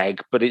a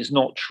gag, but it's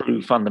not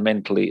true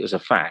fundamentally as a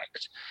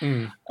fact.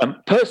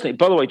 Personally,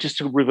 by the way, just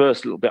to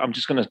reverse a little bit, I'm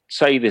just going to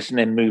say this and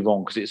then move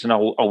on because it's an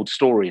old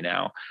story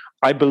now.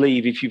 I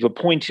believe if you've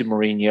appointed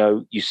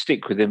Mourinho, you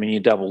stick with him and you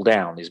double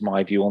down, is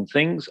my view on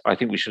things. I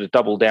think we should have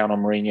doubled down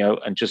on Mourinho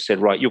and just said,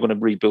 right, you're going to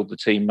rebuild the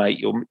team,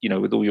 mate,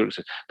 with all your...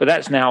 But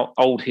that's now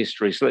old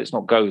history, so let's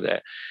not go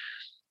there.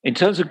 In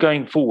terms of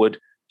going forward,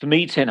 for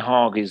me, Ten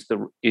Hag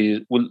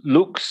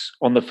looks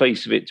on the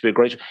face of it to be a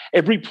great...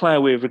 Every player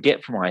we ever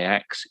get from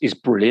Ajax is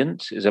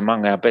brilliant, is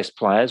among our best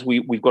players.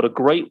 We've got a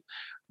great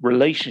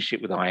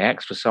relationship with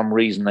Ajax. For some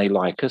reason, they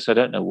like us. I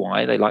don't know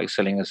why. They like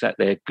selling us out.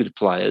 They're good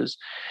players.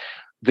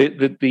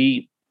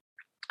 The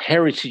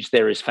heritage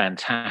there is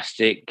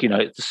fantastic.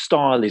 The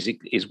style is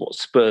what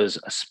Spurs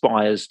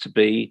aspires to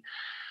be.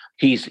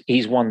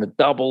 He's won the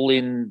double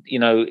in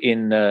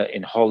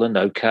Holland.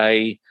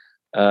 Okay,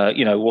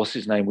 what's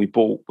his name? We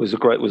bought was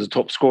a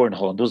top scorer in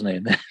Holland, wasn't he?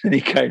 And then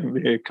he came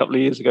here a couple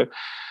of years ago.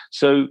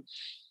 So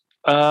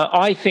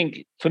I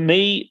think for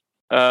me,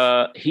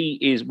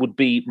 he would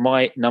be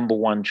my number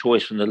one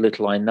choice from the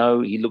little I know.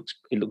 He looks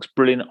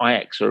brilliant.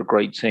 Ajax are a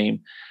great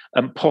team.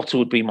 And Potter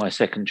would be my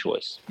second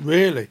choice.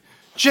 Really?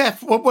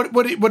 Jeff, what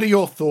are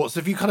your thoughts?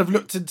 Have you kind of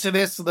looked into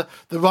this, the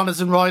runners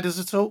and riders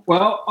at all?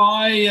 Well,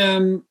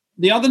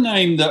 the other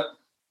name that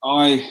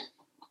I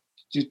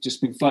just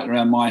been floating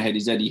around my head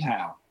is Eddie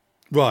Howe.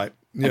 Right.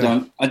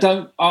 Yeah.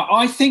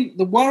 I think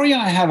the worry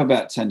I have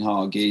about Ten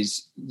Hag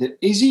is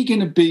he going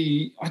to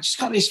be... I just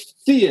got this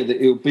fear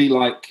that it'll be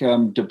like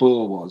De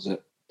Boer was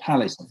at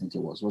Palace, I think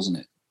it was, wasn't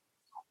it?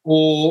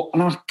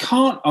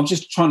 I'm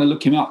just trying to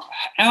look him up.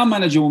 Our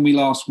manager when we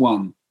last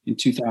won in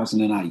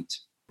 2008.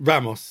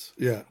 Ramos,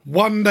 yeah.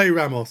 Juan de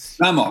Ramos.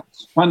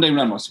 Juan de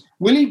Ramos.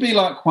 Will he be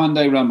like Juan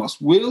de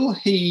Ramos? Will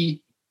he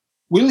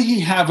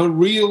have a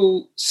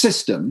real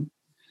system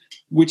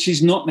which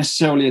is not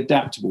necessarily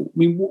adaptable? I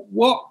mean,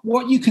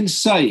 what you can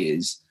say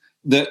is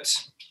that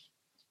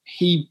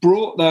he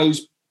brought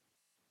those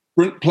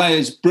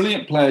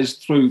brilliant players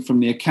through from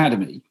the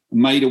academy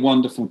and made a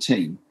wonderful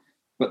team.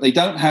 But they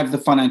don't have the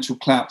financial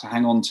clout to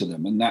hang on to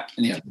them. And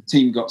the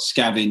team got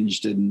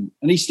scavenged and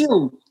he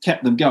still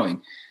kept them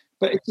going.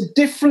 But it's a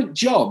different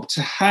job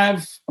to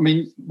have. I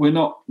mean, we're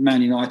not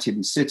Man United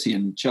and City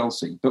and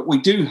Chelsea, but we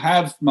do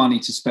have money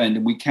to spend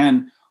and we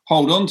can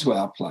hold on to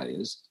our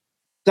players.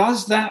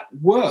 Does that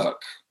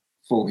work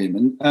for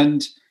him?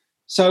 And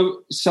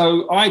so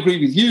I agree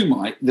with you,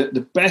 Mike, that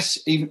the best,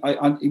 he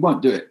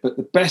won't do it, but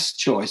the best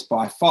choice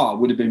by far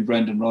would have been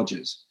Brendan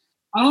Rodgers.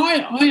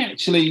 I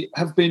actually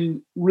have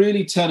been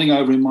really turning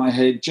over in my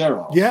head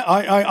Gerrard. Yeah,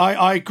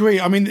 I agree.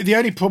 I mean, the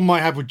only problem I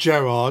have with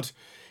Gerrard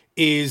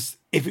is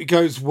if it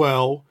goes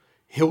well,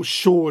 he'll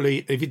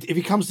surely, if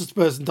he comes to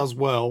Spurs and does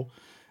well,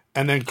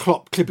 and then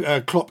Klopp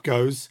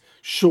goes,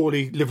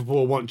 surely Liverpool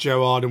will want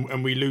Gerrard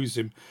and we lose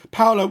him.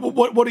 Paolo,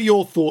 what are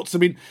your thoughts? I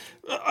mean,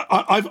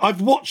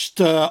 I've watched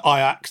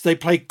Ajax. They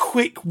play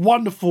quick,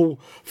 wonderful,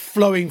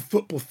 flowing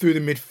football through the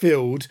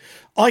midfield.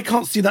 I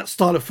can't see that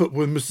style of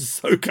football with Mr.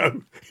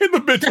 Sissoko in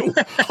the middle.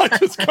 I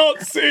just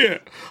can't see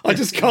it. I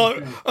just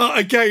can't.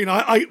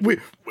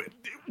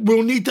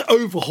 We'll need the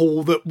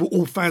overhaul that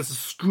all fans are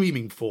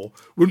screaming for,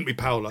 wouldn't we,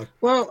 Paolo?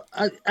 Well,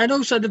 and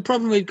also the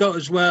problem we've got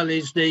as well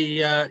is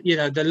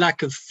the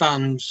lack of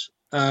funds.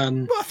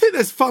 Well, I think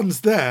there's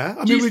funds there.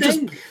 I mean,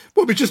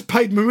 we just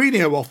paid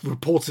Mourinho off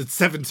reported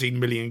 17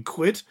 million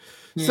quid.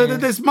 Yeah. So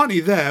there's money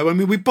there. I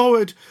mean,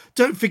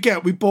 don't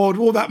forget, we borrowed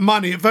all that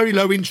money at very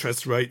low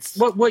interest rates.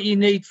 What you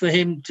need for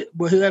him,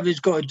 whoever's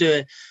got to do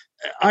it,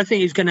 I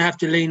think he's going to have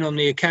to lean on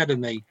the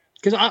academy.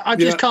 Because I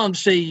just can't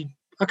see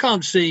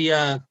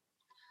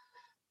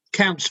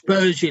Count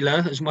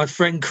Spursula, as my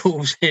friend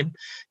calls him,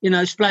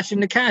 splashing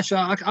the cash.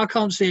 I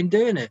can't see him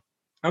doing it.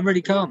 I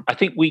really can't. I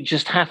think we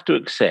just have to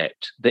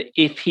accept that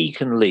if he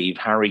can leave,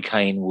 Harry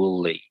Kane will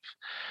leave.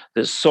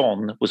 That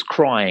Son was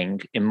crying,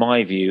 in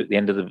my view, at the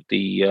end of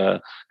the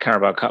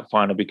Carabao Cup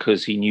final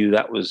because he knew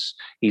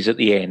he's at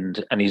the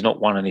end and he's not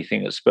won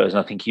anything at Spurs.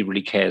 And I think he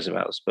really cares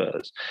about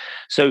Spurs.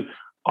 So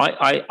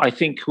I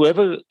think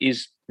whoever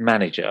is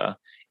manager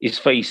is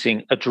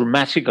facing a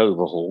dramatic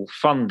overhaul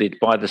funded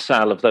by the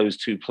sale of those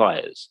two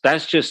players.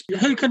 That's just...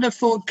 Who can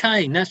afford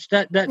Kane?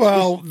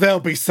 There'll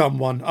be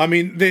someone. I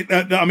mean,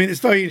 it's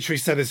very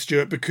interesting, said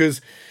Stuart,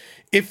 because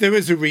if there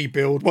is a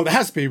rebuild, well, there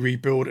has to be a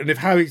rebuild. And if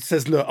Harry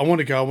says, look, I want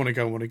to go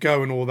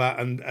and all that,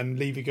 and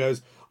Levy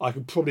goes, I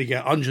could probably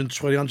get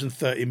 120,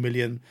 130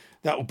 million.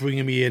 That will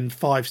bring me in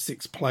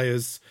 5-6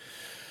 players.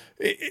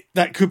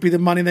 That could be the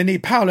money they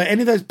need. Paolo,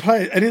 any of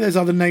those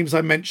other names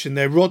I mentioned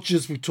there,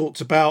 Rodgers we talked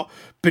about,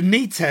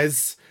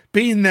 Benitez,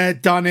 been there,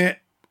 done it,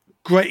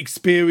 great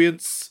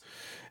experience.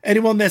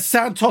 Anyone there?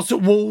 Santos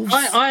at Wolves.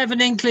 I have an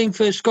inkling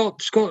for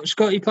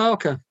Scotty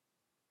Parker.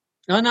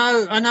 I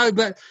know,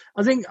 but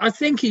I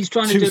think he's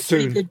trying to do a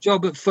pretty good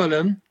job at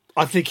Fulham.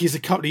 I think he's a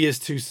couple of years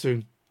too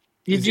soon.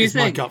 Do you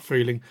think? My gut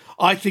feeling.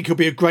 I think he'll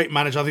be a great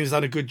manager. I think he's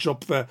done a good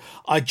job there.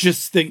 I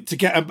just think to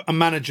get a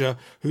manager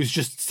who's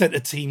just sent a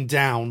team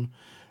down,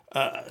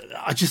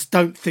 I just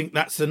don't think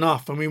that's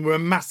enough. I mean, we're a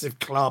massive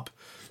club,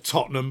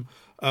 Tottenham,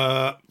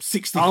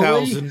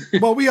 60,000.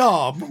 Well, we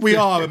are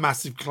a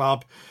massive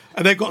club.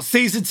 And they've got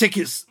season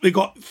tickets. They've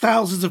got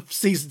thousands of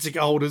season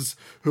ticket holders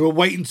who are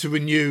waiting to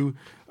renew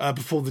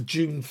before the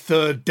June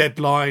 3rd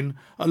deadline.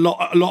 A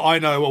lot I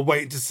know are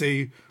waiting to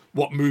see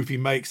what move he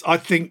makes. I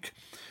think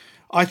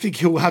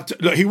he'll have to...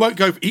 Look, he won't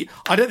go...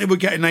 I don't think we'll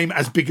get a name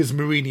as big as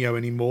Mourinho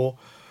anymore.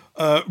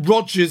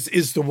 Rodgers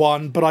is the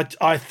one, but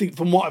I think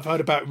from what I've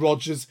heard about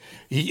Rodgers,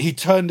 he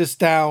turned us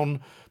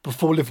down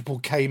before Liverpool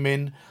came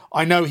in.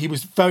 I know he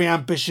was very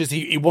ambitious.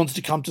 He wanted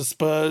to come to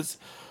Spurs.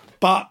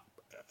 But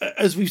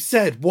as we've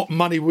said, what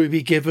money will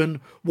be given?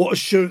 What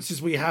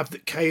assurances we have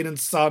that Kane and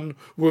Son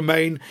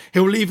remain?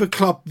 He'll leave a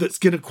club that's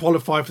going to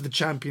qualify for the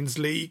Champions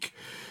League.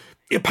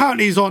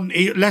 Apparently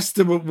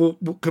Leicester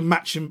can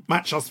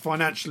match us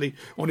financially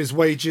on his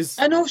wages.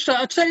 And also,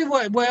 I'll tell you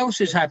what else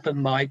has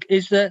happened, Mike,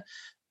 is that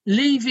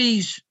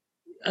Levy's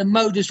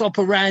modus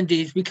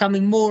operandi is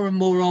becoming more and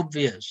more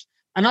obvious.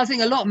 And I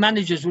think a lot of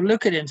managers will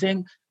look at him and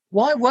think,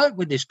 why work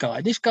with this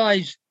guy? This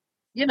guy's,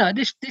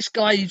 this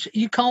guy,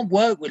 you can't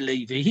work with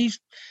Levy. He's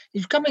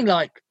coming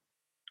like,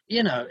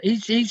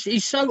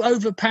 he's so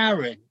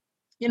overpowering.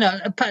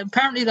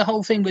 Apparently the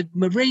whole thing with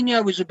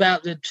Mourinho was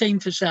about the team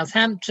for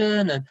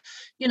Southampton, and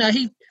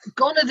he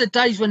gone are the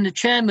days when the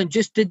chairman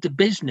just did the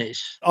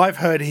business. I've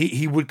heard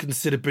he would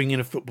consider bringing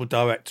a football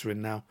director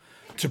in now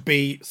to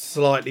be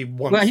slightly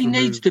once. Well, he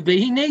removed. needs to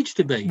be. He needs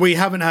to be. We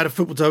haven't had a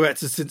football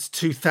director since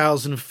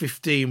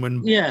 2015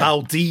 when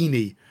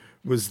Baldini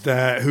was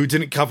there, who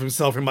didn't cover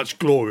himself in much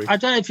glory. I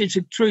don't know if it's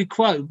a true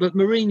quote, but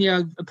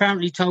Mourinho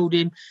apparently told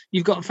him,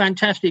 you've got a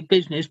fantastic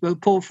business, but a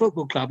poor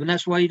football club, and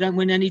that's why you don't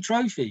win any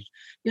trophies.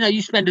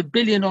 You spend $1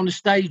 billion on a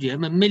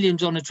stadium and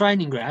millions on a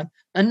training ground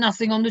and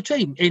nothing on the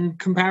team in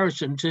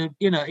comparison to,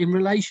 in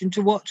relation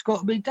to what's got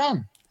to be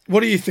done.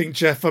 What do you think,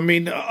 Jeff? I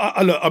mean,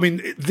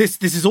 this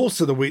is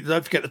also the week.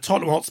 Don't forget the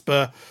Tottenham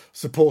Hotspur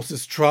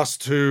Supporters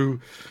Trust, who,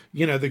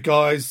 the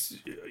guys...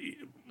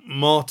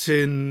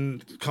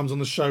 Martin comes on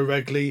the show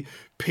regularly,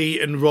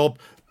 Pete and Rob,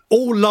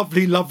 all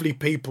lovely, lovely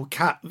people,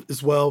 Kat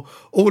as well,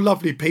 all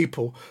lovely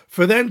people.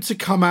 For them to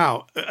come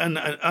out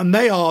and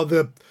they are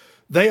the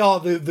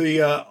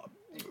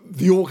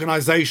the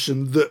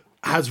organisation that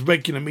has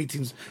regular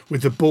meetings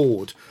with the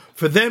board,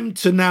 for them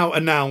to now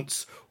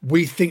announce,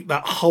 we think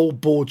that whole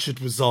board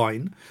should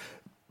resign.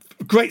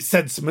 Great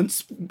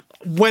sentiments.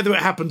 Whether it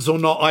happens or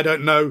not, I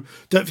don't know.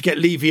 Don't forget,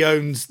 Levy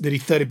owns nearly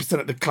 30%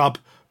 of the club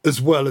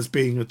as well as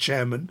being a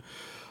chairman.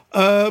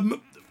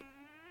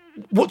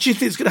 What do you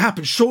think is going to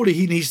happen? Surely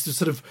he needs to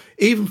sort of,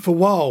 even for a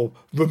while,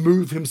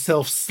 remove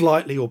himself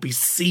slightly or be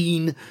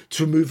seen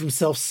to remove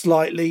himself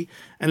slightly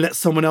and let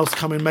someone else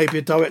come in, maybe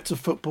a director of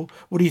football.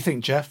 What do you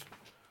think, Jeff?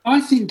 I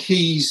think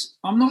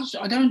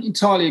I don't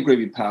entirely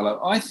agree with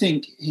Paolo. I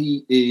think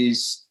he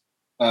is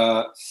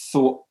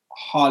thought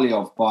highly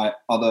of by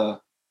other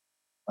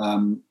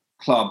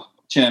club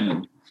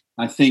chairmen.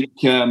 I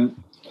think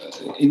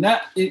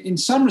in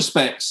some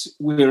respects,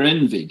 we're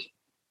envied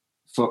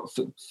for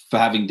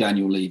having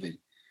Daniel Levy.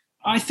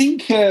 I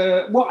think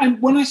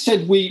when I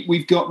said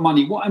we've got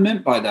money, what I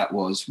meant by that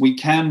was we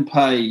can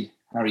pay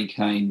Harry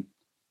Kane.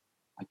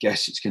 I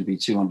guess it's going to be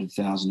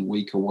 $200,000 a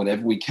week or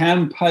whatever. We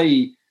can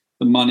pay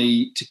the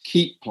money to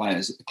keep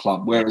players at the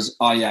club, whereas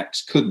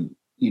Ajax couldn't.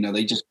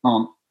 They just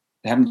can't.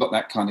 They haven't got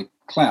that kind of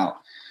clout.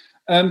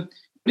 But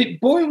it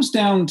boils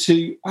down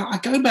to, I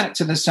go back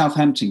to the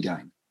Southampton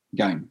game,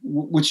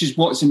 which is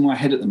what's in my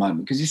head at the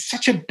moment, because it's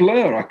such a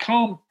blur. I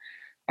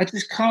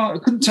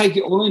couldn't take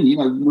it all in.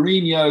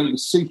 Mourinho, the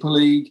Super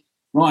League,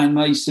 Ryan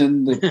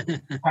Mason,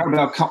 the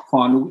Carabao Cup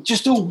final,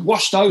 just all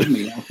washed over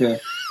me like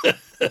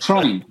a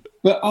train.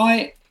 But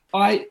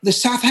the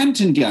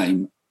Southampton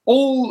game,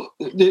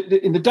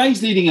 in the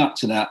days leading up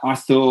to that, I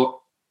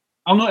thought,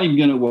 I'm not even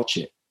going to watch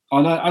it.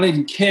 I don't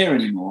even care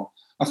anymore.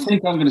 I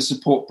think I'm going to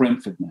support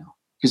Brentford now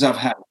because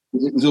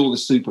it was all the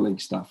Super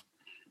League stuff.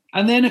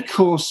 And then, of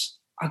course,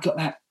 I got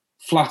that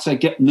flutter,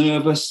 get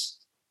nervous.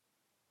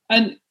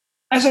 And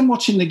as I'm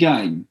watching the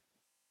game,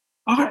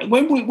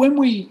 when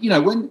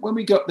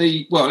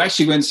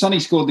Sonny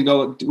scored the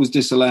goal, it was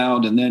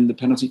disallowed, and then the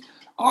penalty,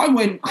 I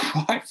went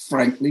quite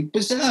frankly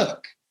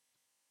berserk.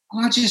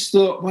 And I just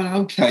thought,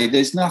 well, okay,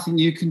 there's nothing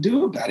you can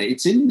do about it.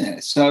 It's in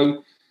there.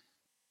 So,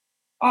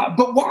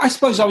 but what I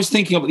suppose I was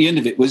thinking of at the end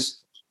of it was,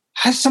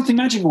 has something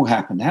magical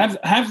happened?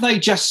 Have they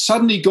just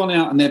suddenly gone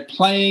out and they're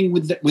playing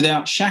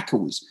without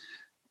shackles?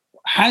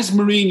 Has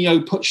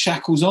Mourinho put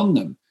shackles on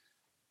them?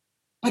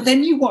 But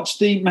then you watch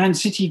the Man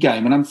City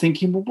game and I'm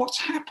thinking, well, what's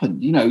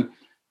happened?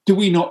 Do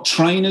we not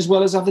train as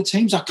well as other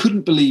teams? I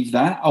couldn't believe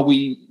that. Are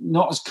we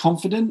not as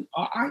confident?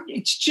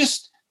 It's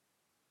just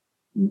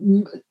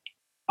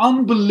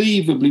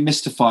unbelievably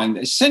mystifying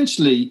that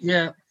essentially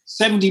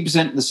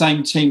 70% of the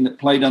same team that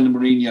played under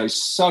Mourinho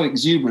so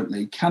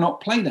exuberantly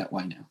cannot play that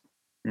way now.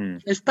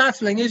 It's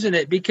baffling, isn't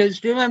it? Because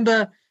do you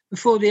remember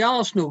before the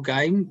Arsenal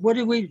game, what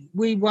did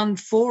we won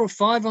 4 or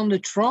 5 on the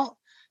trot?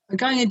 And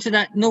going into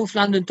that North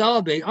London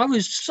derby, I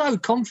was so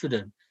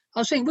confident. I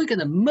was thinking, we're going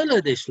to Muller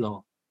this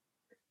lot.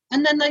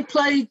 And then they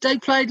played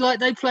like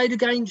they played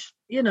against,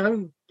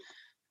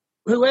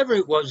 whoever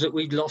it was that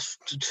we'd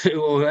lost to,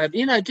 or,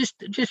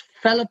 just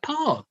fell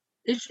apart.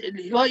 It's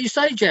like you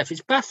say, Jeff,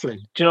 it's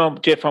baffling. Do you know,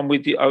 Jeff, I'm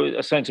with you. I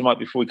was saying to Mike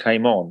before we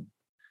came on,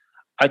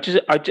 I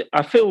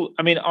feel,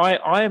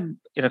 I am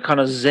in a kind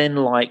of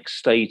Zen-like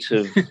state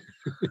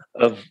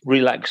of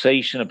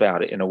relaxation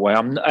about it in a way.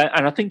 And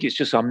I think it's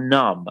just I'm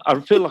numb. I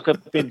feel like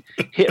I've been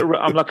hit.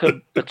 I'm like a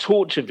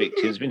torture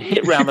victim who's been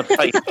hit around the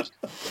face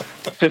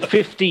for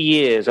 50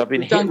 years. I've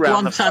been hit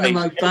around the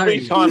face.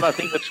 Every time I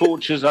think the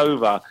torture's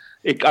over,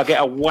 I get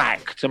a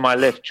whack to my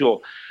left jaw.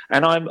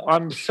 And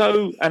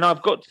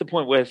I've got to the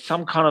point where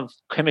some kind of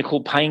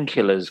chemical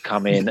painkillers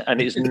come in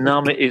and it's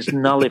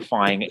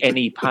nullifying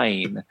any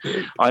pain.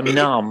 I'm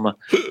numb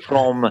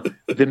from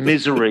the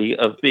misery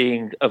of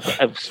the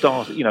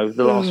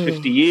last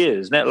 50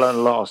 years, let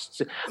alone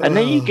last. And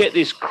then you get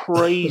this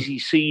crazy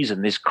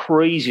season, this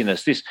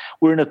craziness,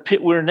 we're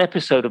an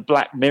episode of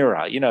Black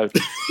Mirror, we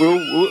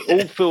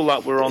all feel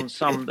like we're on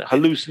some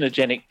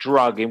hallucinogenic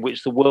drug in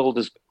which the world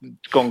has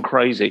gone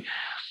crazy.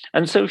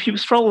 And so if you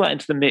throw that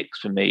into the mix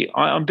for me,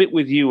 I'm a bit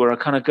with you where I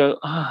kind of go,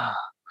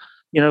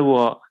 you know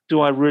what,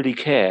 do I really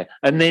care?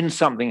 And then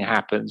something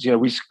happens.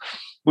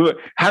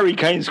 Harry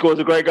Kane scores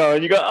a great goal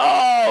and you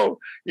go,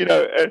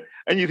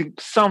 and you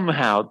think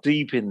somehow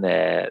deep in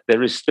there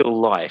is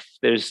still life.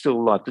 There is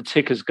still life. The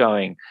ticker's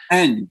going.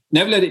 And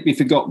never let it be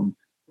forgotten,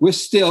 we're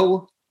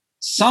still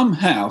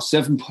somehow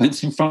 7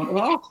 points in front of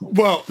Arsenal.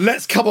 Well,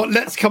 let's come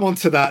on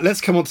to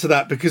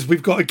that because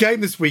we've got a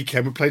game this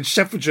weekend. We're playing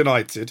Sheffield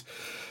United.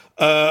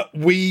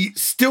 We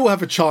still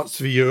have a chance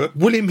for Europe.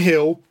 William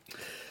Hill,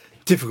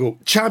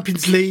 difficult.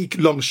 Champions League,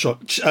 long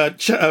shot.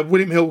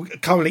 William Hill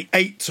currently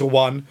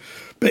 8-1.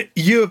 But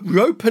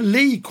Europa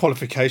League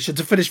qualification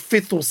to finish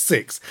 5th or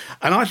 6th.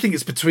 And I think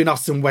it's between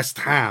us and West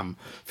Ham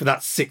for that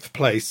 6th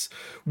place.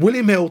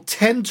 William Hill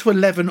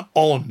 10-11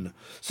 on.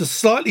 So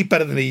slightly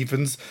better than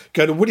evens.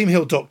 Go to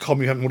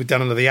williamhill.com. You haven't already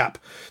done under the app.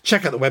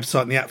 Check out the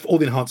website and the app for all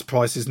the enhanced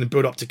prices and then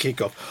build up to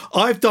kickoff.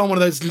 I've done one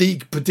of those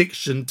league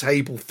prediction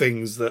table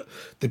things that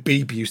the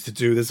Beeb used to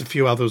do. There's a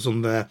few others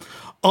on there.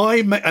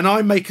 I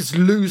make us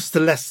lose to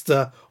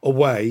Leicester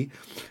away.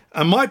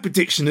 And my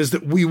prediction is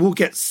that we will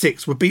get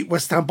 6. We'll beat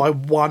West Ham by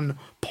 1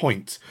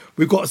 point.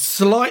 We've got a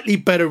slightly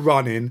better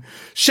run in.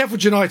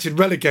 Sheffield United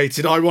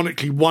relegated,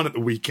 ironically, won at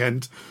the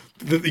weekend.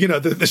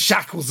 The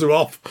shackles are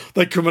off.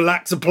 They can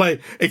relax and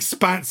play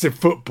expansive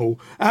football.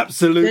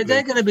 Absolutely.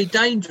 They're going to be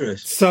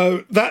dangerous.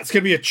 So that's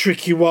going to be a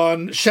tricky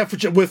one.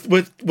 Sheffield,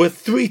 with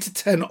 3 to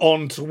 10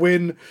 on to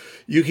win.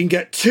 You can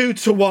get 2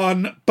 to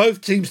 1.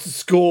 Both teams to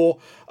score.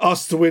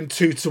 Us to win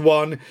 2 to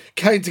 1.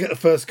 Kane to get the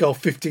first goal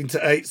 15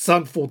 to 8.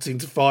 Son 14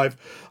 to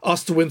 5.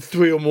 Us to win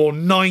 3 or more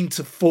 9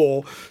 to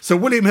 4. So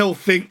William Hill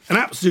think an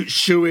absolute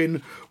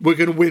shoe-in. We're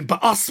going to win.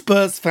 But us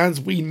Spurs fans,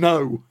 we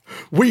know.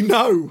 We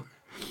know.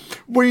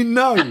 You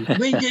know it.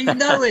 You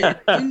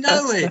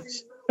know it.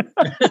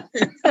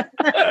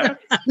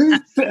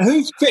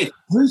 Who's fifth?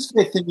 Who's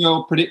fifth in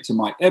your predictor,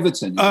 Mike?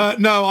 Everton?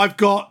 No, I've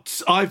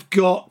got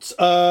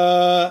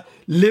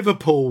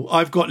Liverpool.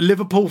 I've got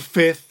Liverpool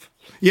 5th.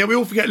 Yeah, we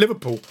all forget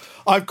Liverpool.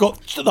 I've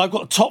got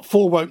top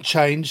 4 won't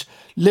change.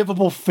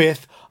 Liverpool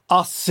 5th,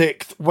 us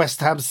 6th, West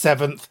Ham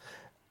 7th,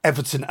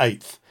 Everton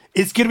 8th.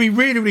 It's going to be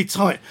really, really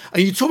tight.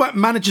 And you talk about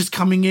managers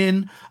coming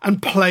in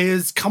and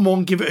players, come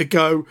on, give it a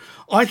go.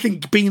 I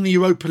think being in the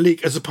Europa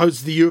League as opposed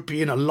to the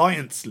European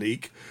Alliance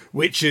League,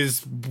 which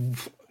is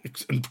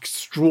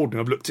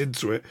extraordinary, I've looked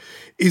into it,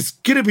 is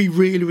going to be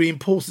really, really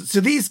important.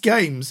 So these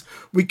games,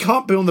 we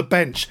can't be on the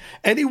bench.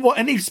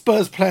 Any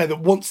Spurs player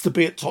that wants to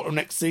be at Tottenham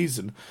next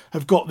season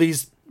have got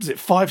these,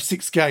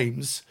 5-6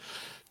 games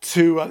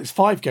to, it's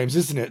 5 games,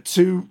 isn't it,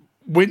 to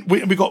win.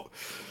 We've got...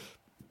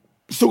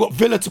 Still got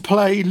Villa to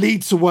play,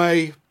 Leeds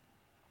away,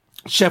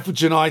 Sheffield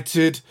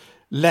United,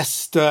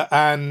 Leicester,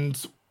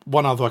 and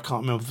one other. I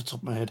can't remember off the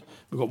top of my head.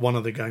 We've got one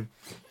other game.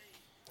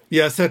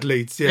 Yeah, I said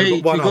Leeds. Yeah, Leeds,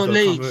 we've got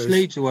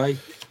Leeds away.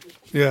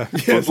 Yeah.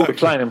 We're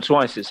playing them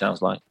twice, it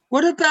sounds like.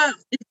 What about,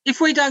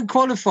 if we don't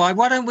qualify,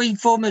 why don't we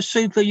form a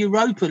Super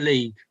Europa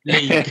League?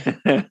 And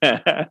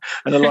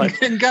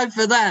go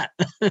for that.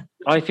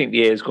 I think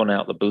the air's gone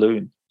out the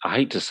balloon. I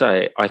hate to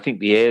say it. I think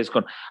the air's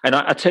gone. And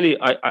I tell you,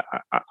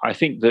 I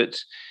think that...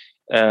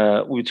 we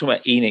were talking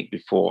about ENIC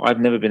before.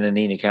 I've never been an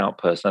ENIC out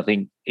person. I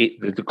think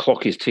the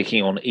clock is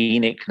ticking on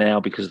ENIC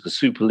now because of the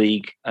Super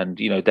League and,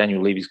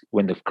 Daniel Levy's,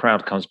 when the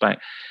crowd comes back.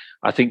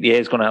 I think the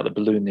air's gone out the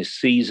balloon this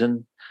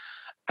season.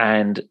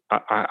 And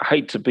I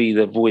hate to be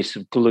the voice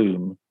of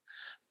gloom,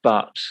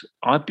 but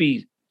I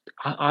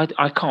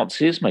can't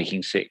see us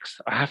making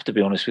 6th. I have to be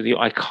honest with you.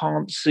 I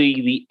can't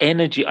see the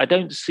energy. I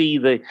don't see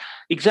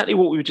exactly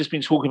what we've just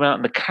been talking about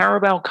in the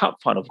Carabao Cup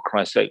final, for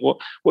Christ's sake.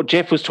 What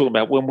Jeff was talking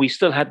about when we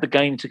still had the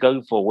game to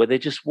go for, where there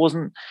just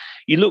wasn't.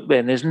 You look there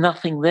and there's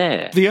nothing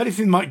there. The only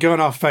thing that might go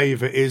in our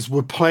favour is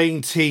we're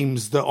playing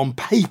teams that on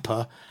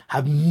paper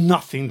have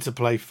nothing to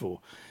play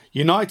for.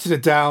 United are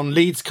down.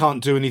 Leeds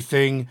can't do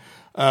anything.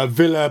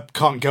 Villa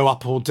can't go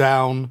up or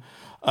down.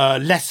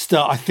 Leicester,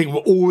 I think,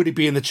 will already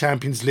be in the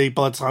Champions League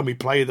by the time we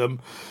play them.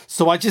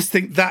 So I just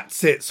think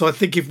that's it. So I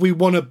think if we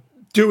want to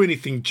do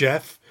anything,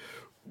 Jeff,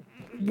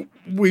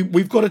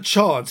 we've got a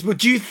chance. But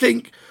do you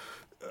think,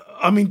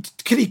 can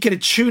he get a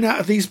tune out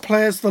of these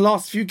players the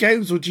last few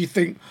games? Or do you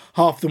think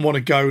half of them want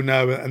to go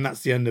now and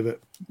that's the end of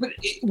it? But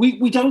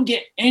we don't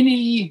get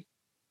any,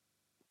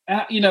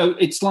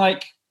 it's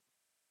like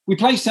we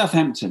play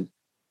Southampton.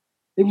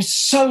 It was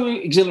so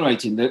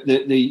exhilarating.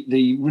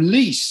 The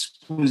release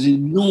was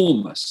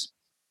enormous.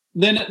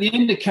 Then at the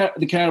end of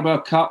the Carabao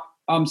Cup,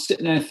 I'm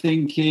sitting there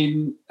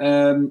thinking,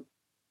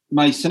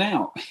 Mason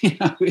out.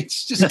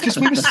 It's just because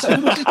we were so...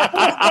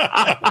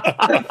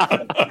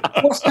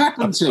 What's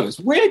happened to us?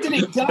 Where did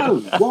it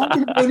go? Why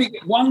did we only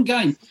get one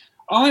game?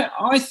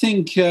 I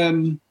think...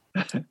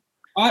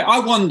 I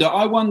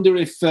wonder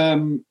if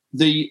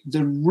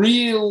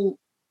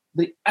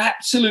the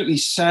absolutely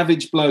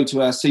savage blow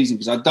to our season,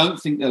 because I don't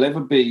think there'll ever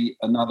be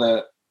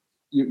another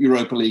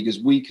Europa League as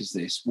weak as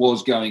this,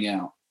 was going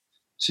out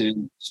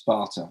to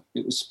Sparta.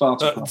 It was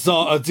Sparta.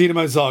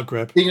 Dinamo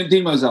Zagreb.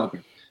 Dinamo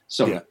Zagreb.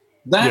 Sorry.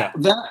 Yeah.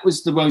 That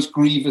was the most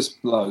grievous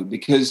blow,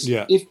 because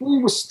if we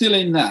were still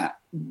in that,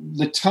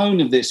 the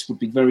tone of this would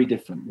be very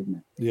different, wouldn't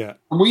it? Yeah.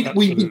 And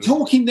we'd be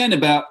talking then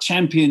about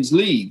Champions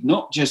League,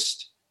 not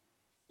just,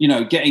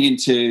 getting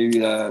into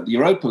the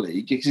Europa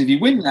League, because if you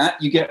win that,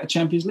 you get a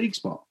Champions League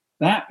spot.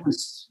 That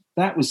was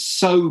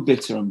so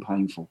bitter and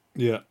painful.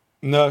 Yeah.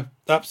 No,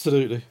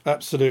 absolutely.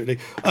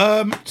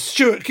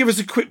 Stuart, give us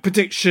a quick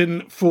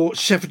prediction for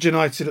Sheffield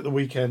United at the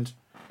weekend.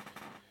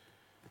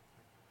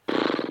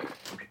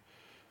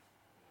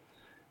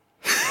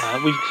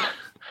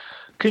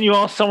 Can you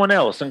ask someone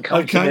else and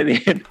come to me at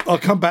the end? I'll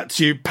come back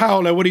to you.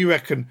 Paolo, what do you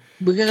reckon?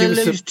 We're going to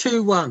lose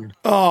 2-1.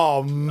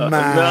 Oh, man. No.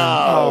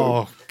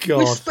 Oh, God.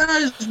 We're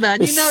Spurs,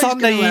 man. It's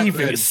Sunday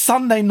evening. It's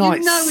Sunday night.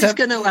 You know it's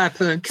going to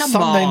happen. Come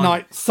Sunday on.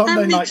 Night. How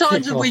many times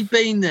kickoff. have we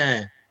been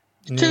there?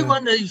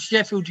 2-1 to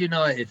Sheffield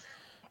United.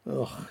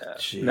 Oh,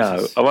 Jesus.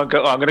 No, I won't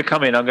go. I'm going to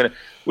come in.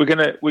 We're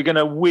going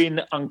to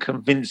win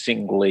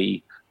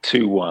unconvincingly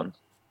 2-1.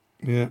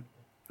 Yeah.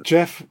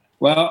 Jeff?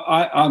 Well,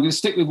 I'm going to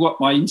stick with what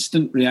my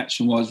instant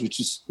reaction was,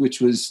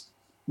 which was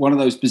one of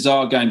those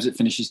bizarre games that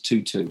finishes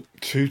 2-2.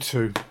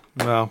 2-2.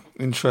 Wow,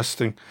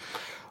 interesting.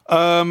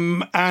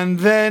 And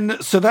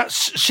then, so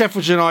that's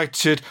Sheffield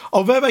United.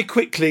 Oh, very, very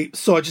quickly,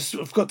 so I just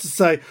forgot to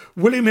say,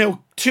 William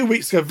Hill, 2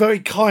 weeks ago, very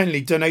kindly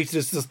donated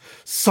us a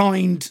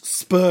signed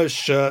Spurs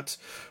shirt.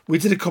 We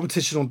did a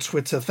competition on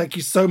Twitter. Thank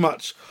you so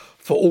much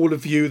for all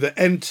of you that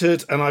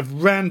entered, and I've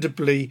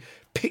randomly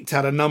picked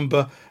out a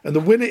number, and the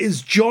winner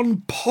is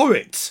John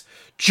Porritt.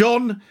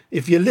 John,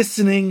 if you're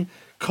listening,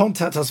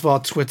 contact us via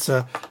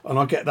Twitter, and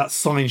I'll get that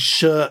signed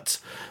shirt.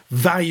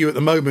 Value at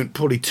the moment,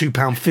 probably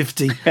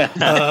 £2.50.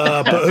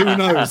 But who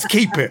knows?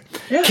 Keep it.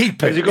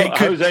 Keep it. Has it got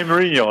Jose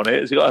Mourinho on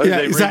it? Has it got Jose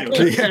Mourinho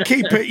exactly. on it?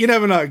 Keep it. You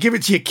never know. Give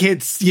it to your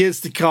kids years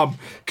to come.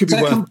 Could be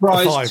Second worth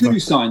prize, a 2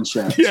 signed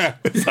shirts. Yeah,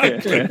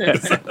 exactly.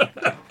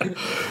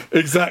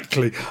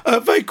 Exactly.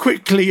 Very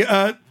quickly,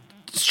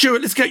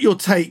 Stuart, let's get your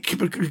take,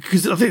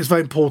 because I think it's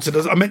very important.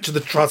 As I mentioned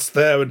the trust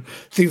there and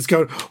things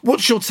going.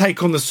 What's your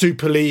take on the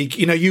Super League?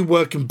 You know, you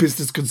work in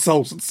business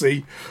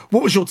consultancy.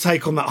 What was your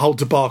take on that whole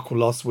debacle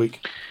last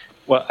week?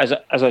 Well,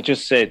 as I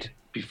just said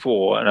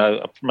before, and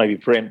I maybe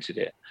preempted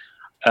it,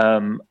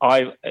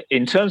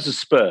 in terms of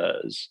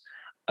Spurs,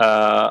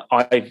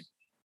 I've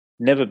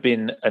never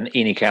been an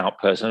in-ing out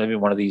person. I've never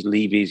been one of these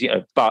leavies,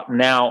 but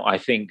now I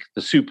think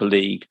the Super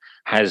League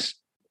has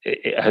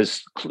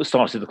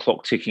started the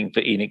clock ticking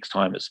for Enix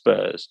time at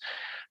Spurs,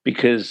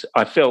 because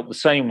I felt the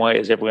same way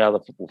as every other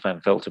football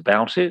fan felt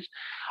about it.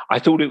 I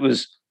thought it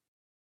was,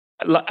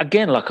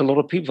 again, like a lot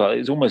of people,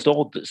 it's almost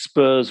odd that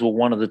Spurs were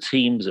one of the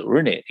teams that were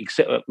in it,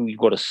 except we've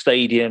got a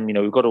stadium,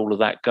 we've got all of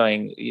that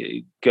going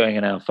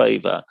in our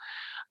favour.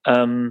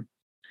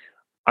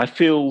 I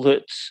feel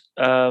that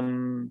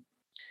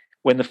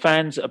when the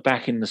fans are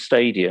back in the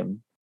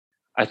stadium,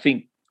 I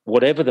think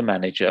whatever the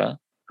manager,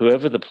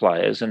 whoever the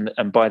players, and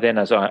by then,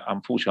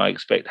 unfortunately, I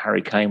expect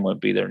Harry Kane won't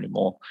be there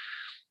anymore,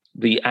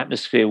 the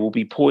atmosphere will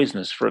be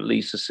poisonous for at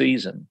least a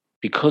season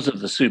because of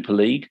the Super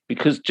League,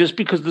 because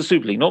of the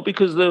Super League, not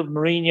because of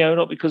Mourinho,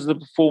 not because of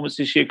the performance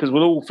this year, because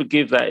we'll all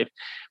forgive that if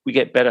we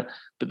get better.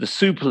 But the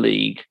Super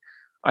League,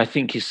 I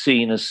think, is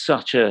seen as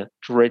such a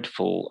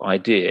dreadful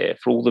idea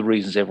for all the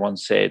reasons everyone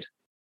said.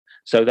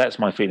 So that's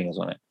my feelings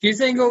on it. Do you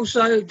think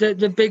also that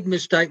the big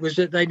mistake was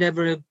that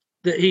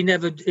he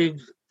never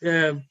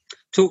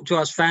talked to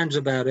us fans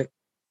about it?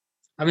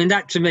 I mean,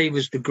 that to me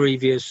was the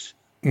grievous.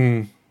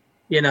 The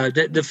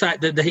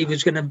fact that he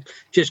was going to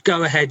just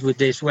go ahead with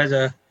this,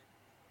 whether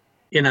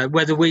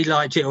we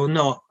liked it or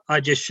not, I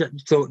just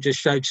thought just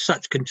showed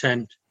such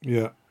contempt.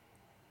 Yeah.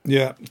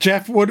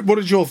 Jeff, what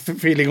is your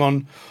feeling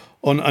on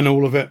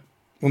all of it,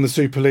 on the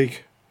Super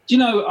League? Do you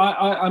know,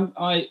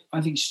 I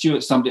think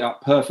Stuart summed it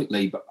up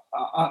perfectly, but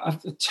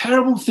the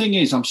terrible thing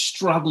is I'm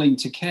struggling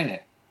to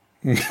care.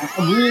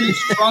 I'm really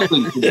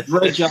struggling to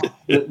dredge up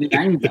the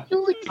anger.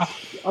 I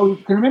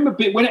can remember a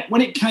bit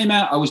when it came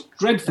out, I was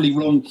dreadfully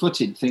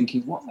wrong-footed,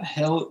 thinking, "What the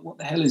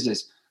hell is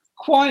this?"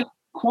 Quite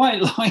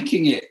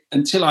liking it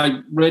until I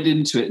read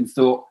into it and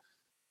thought,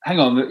 "Hang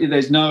on,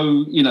 there's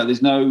no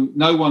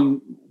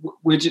one.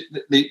 We're just,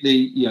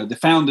 the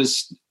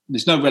founders.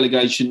 There's no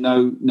relegation,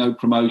 no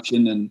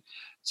promotion, and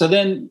so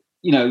then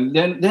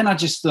I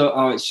just thought,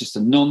 oh, it's just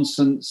a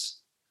nonsense."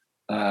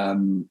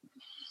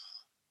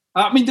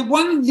 I mean,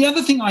 the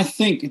other thing I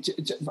think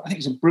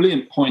it's a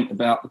brilliant point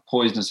about the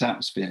poisonous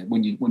atmosphere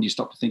when you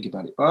stop to think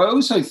about it. But I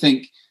also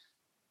think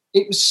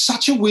it was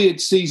such a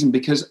weird season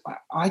because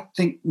I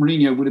think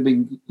Mourinho would have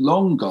been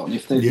long gone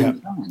if they'd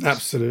been fans.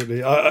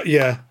 Absolutely.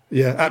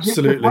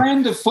 Absolutely. The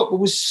brand of football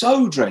was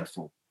so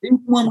dreadful. Even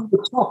when we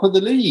were top of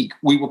the league,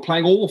 we were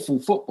playing awful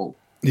football.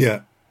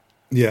 Yeah.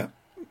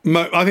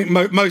 I think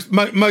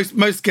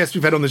most guests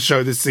we've had on the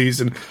show this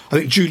season, I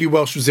think Julie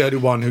Welsh was the only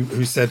one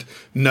who said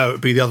no,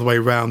 it'd be the other way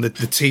around. That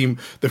the team,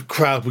 the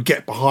crowd would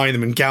get behind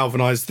them and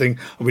galvanise thing,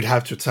 and we'd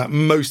have to attack.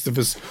 Most of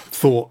us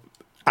thought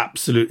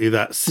absolutely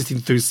that. Sitting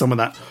through some of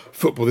that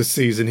football this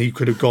season, he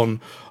could have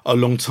gone a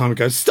long time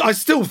ago. I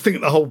still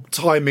think the whole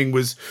timing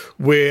was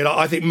weird.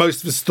 I think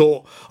most of us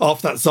thought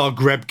after that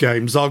Zagreb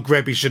game,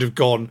 he should have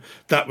gone.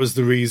 That was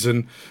the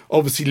reason.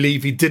 Obviously,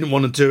 Levy didn't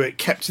want to do it.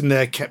 Kept in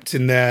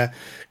there.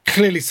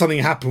 Clearly something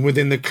happened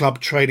within the club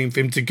training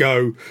for him to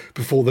go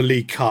before the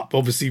League Cup.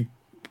 Obviously,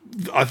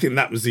 I think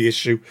that was the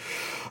issue.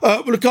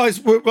 Well, look, guys,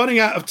 we're running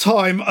out of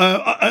time.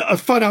 I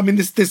find,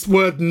 this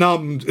word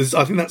numb is,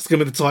 I think that's going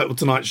to be the title of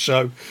tonight's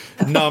show,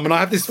 numb. And I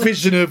have this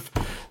vision of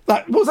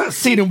what was that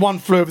scene in One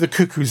Flew Over the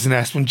Cuckoo's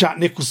Nest when Jack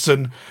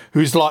Nicholson,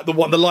 who's like the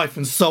life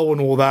and soul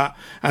and all that,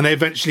 and they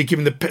eventually give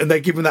him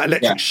that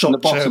electric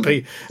shock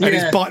therapy, and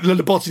he's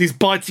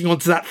biting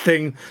onto that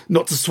thing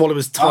not to swallow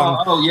his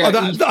tongue.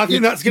 I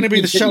think that's going to be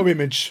the show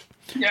image.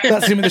 Yeah.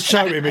 That's him in the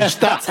show image.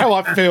 That's how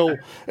I feel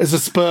as a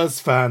Spurs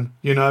fan,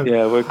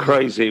 Yeah, we're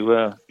crazy.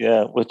 Well,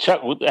 yeah,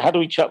 how do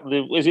we chuck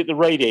is it the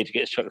radiator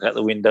gets chucked out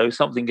the window?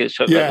 Something gets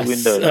chucked out the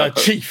window.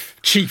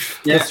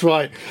 Chief. Yeah. That's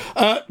right.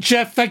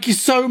 Jeff, thank you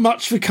so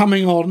much for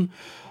coming on.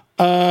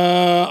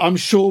 I'm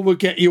sure we'll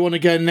get you on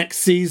again next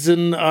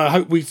season. I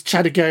hope we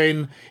chat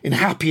again in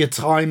happier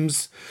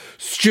times.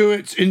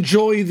 Stuart,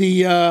 enjoy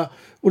the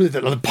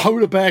the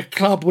Polar Bear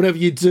Club, whatever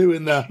you do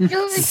in the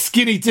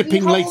skinny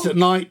dipping late at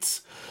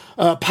night.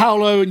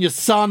 Paolo and your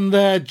son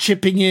there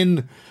chipping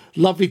in.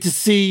 Lovely to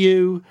see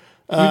you.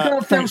 You've got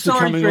to feel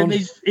sorry for him.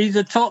 He's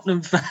a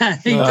Tottenham fan.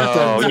 You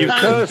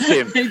cursed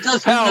him.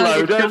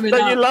 Paolo, don't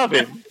you love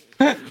him?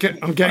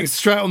 I'm getting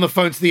straight on the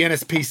phone to the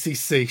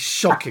NSPCC.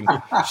 Shocking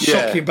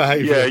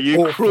behaviour. Yeah,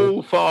 you Awful.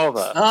 cruel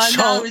father. I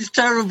know, it's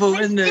terrible,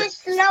 isn't it?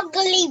 This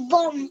snuggly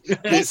bomb.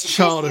 It's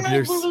child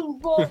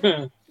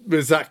abuse.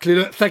 Exactly.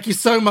 Look, thank you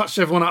so much,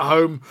 everyone at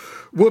home.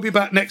 We'll be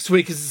back next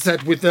week, as I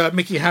said, with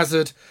Mickey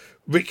Hazard,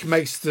 Rick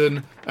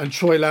Mason and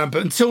Troy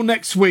Lambert. Until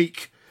next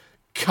week,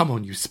 come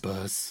on, you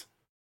Spurs.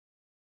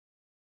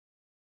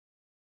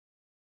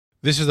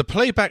 This is a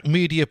Playback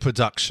Media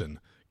production.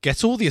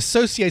 Get all the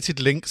associated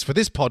links for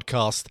this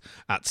podcast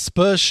at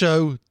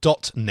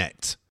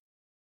spursshow.net.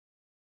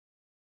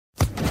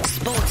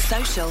 Sports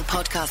Social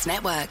Podcast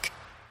Network.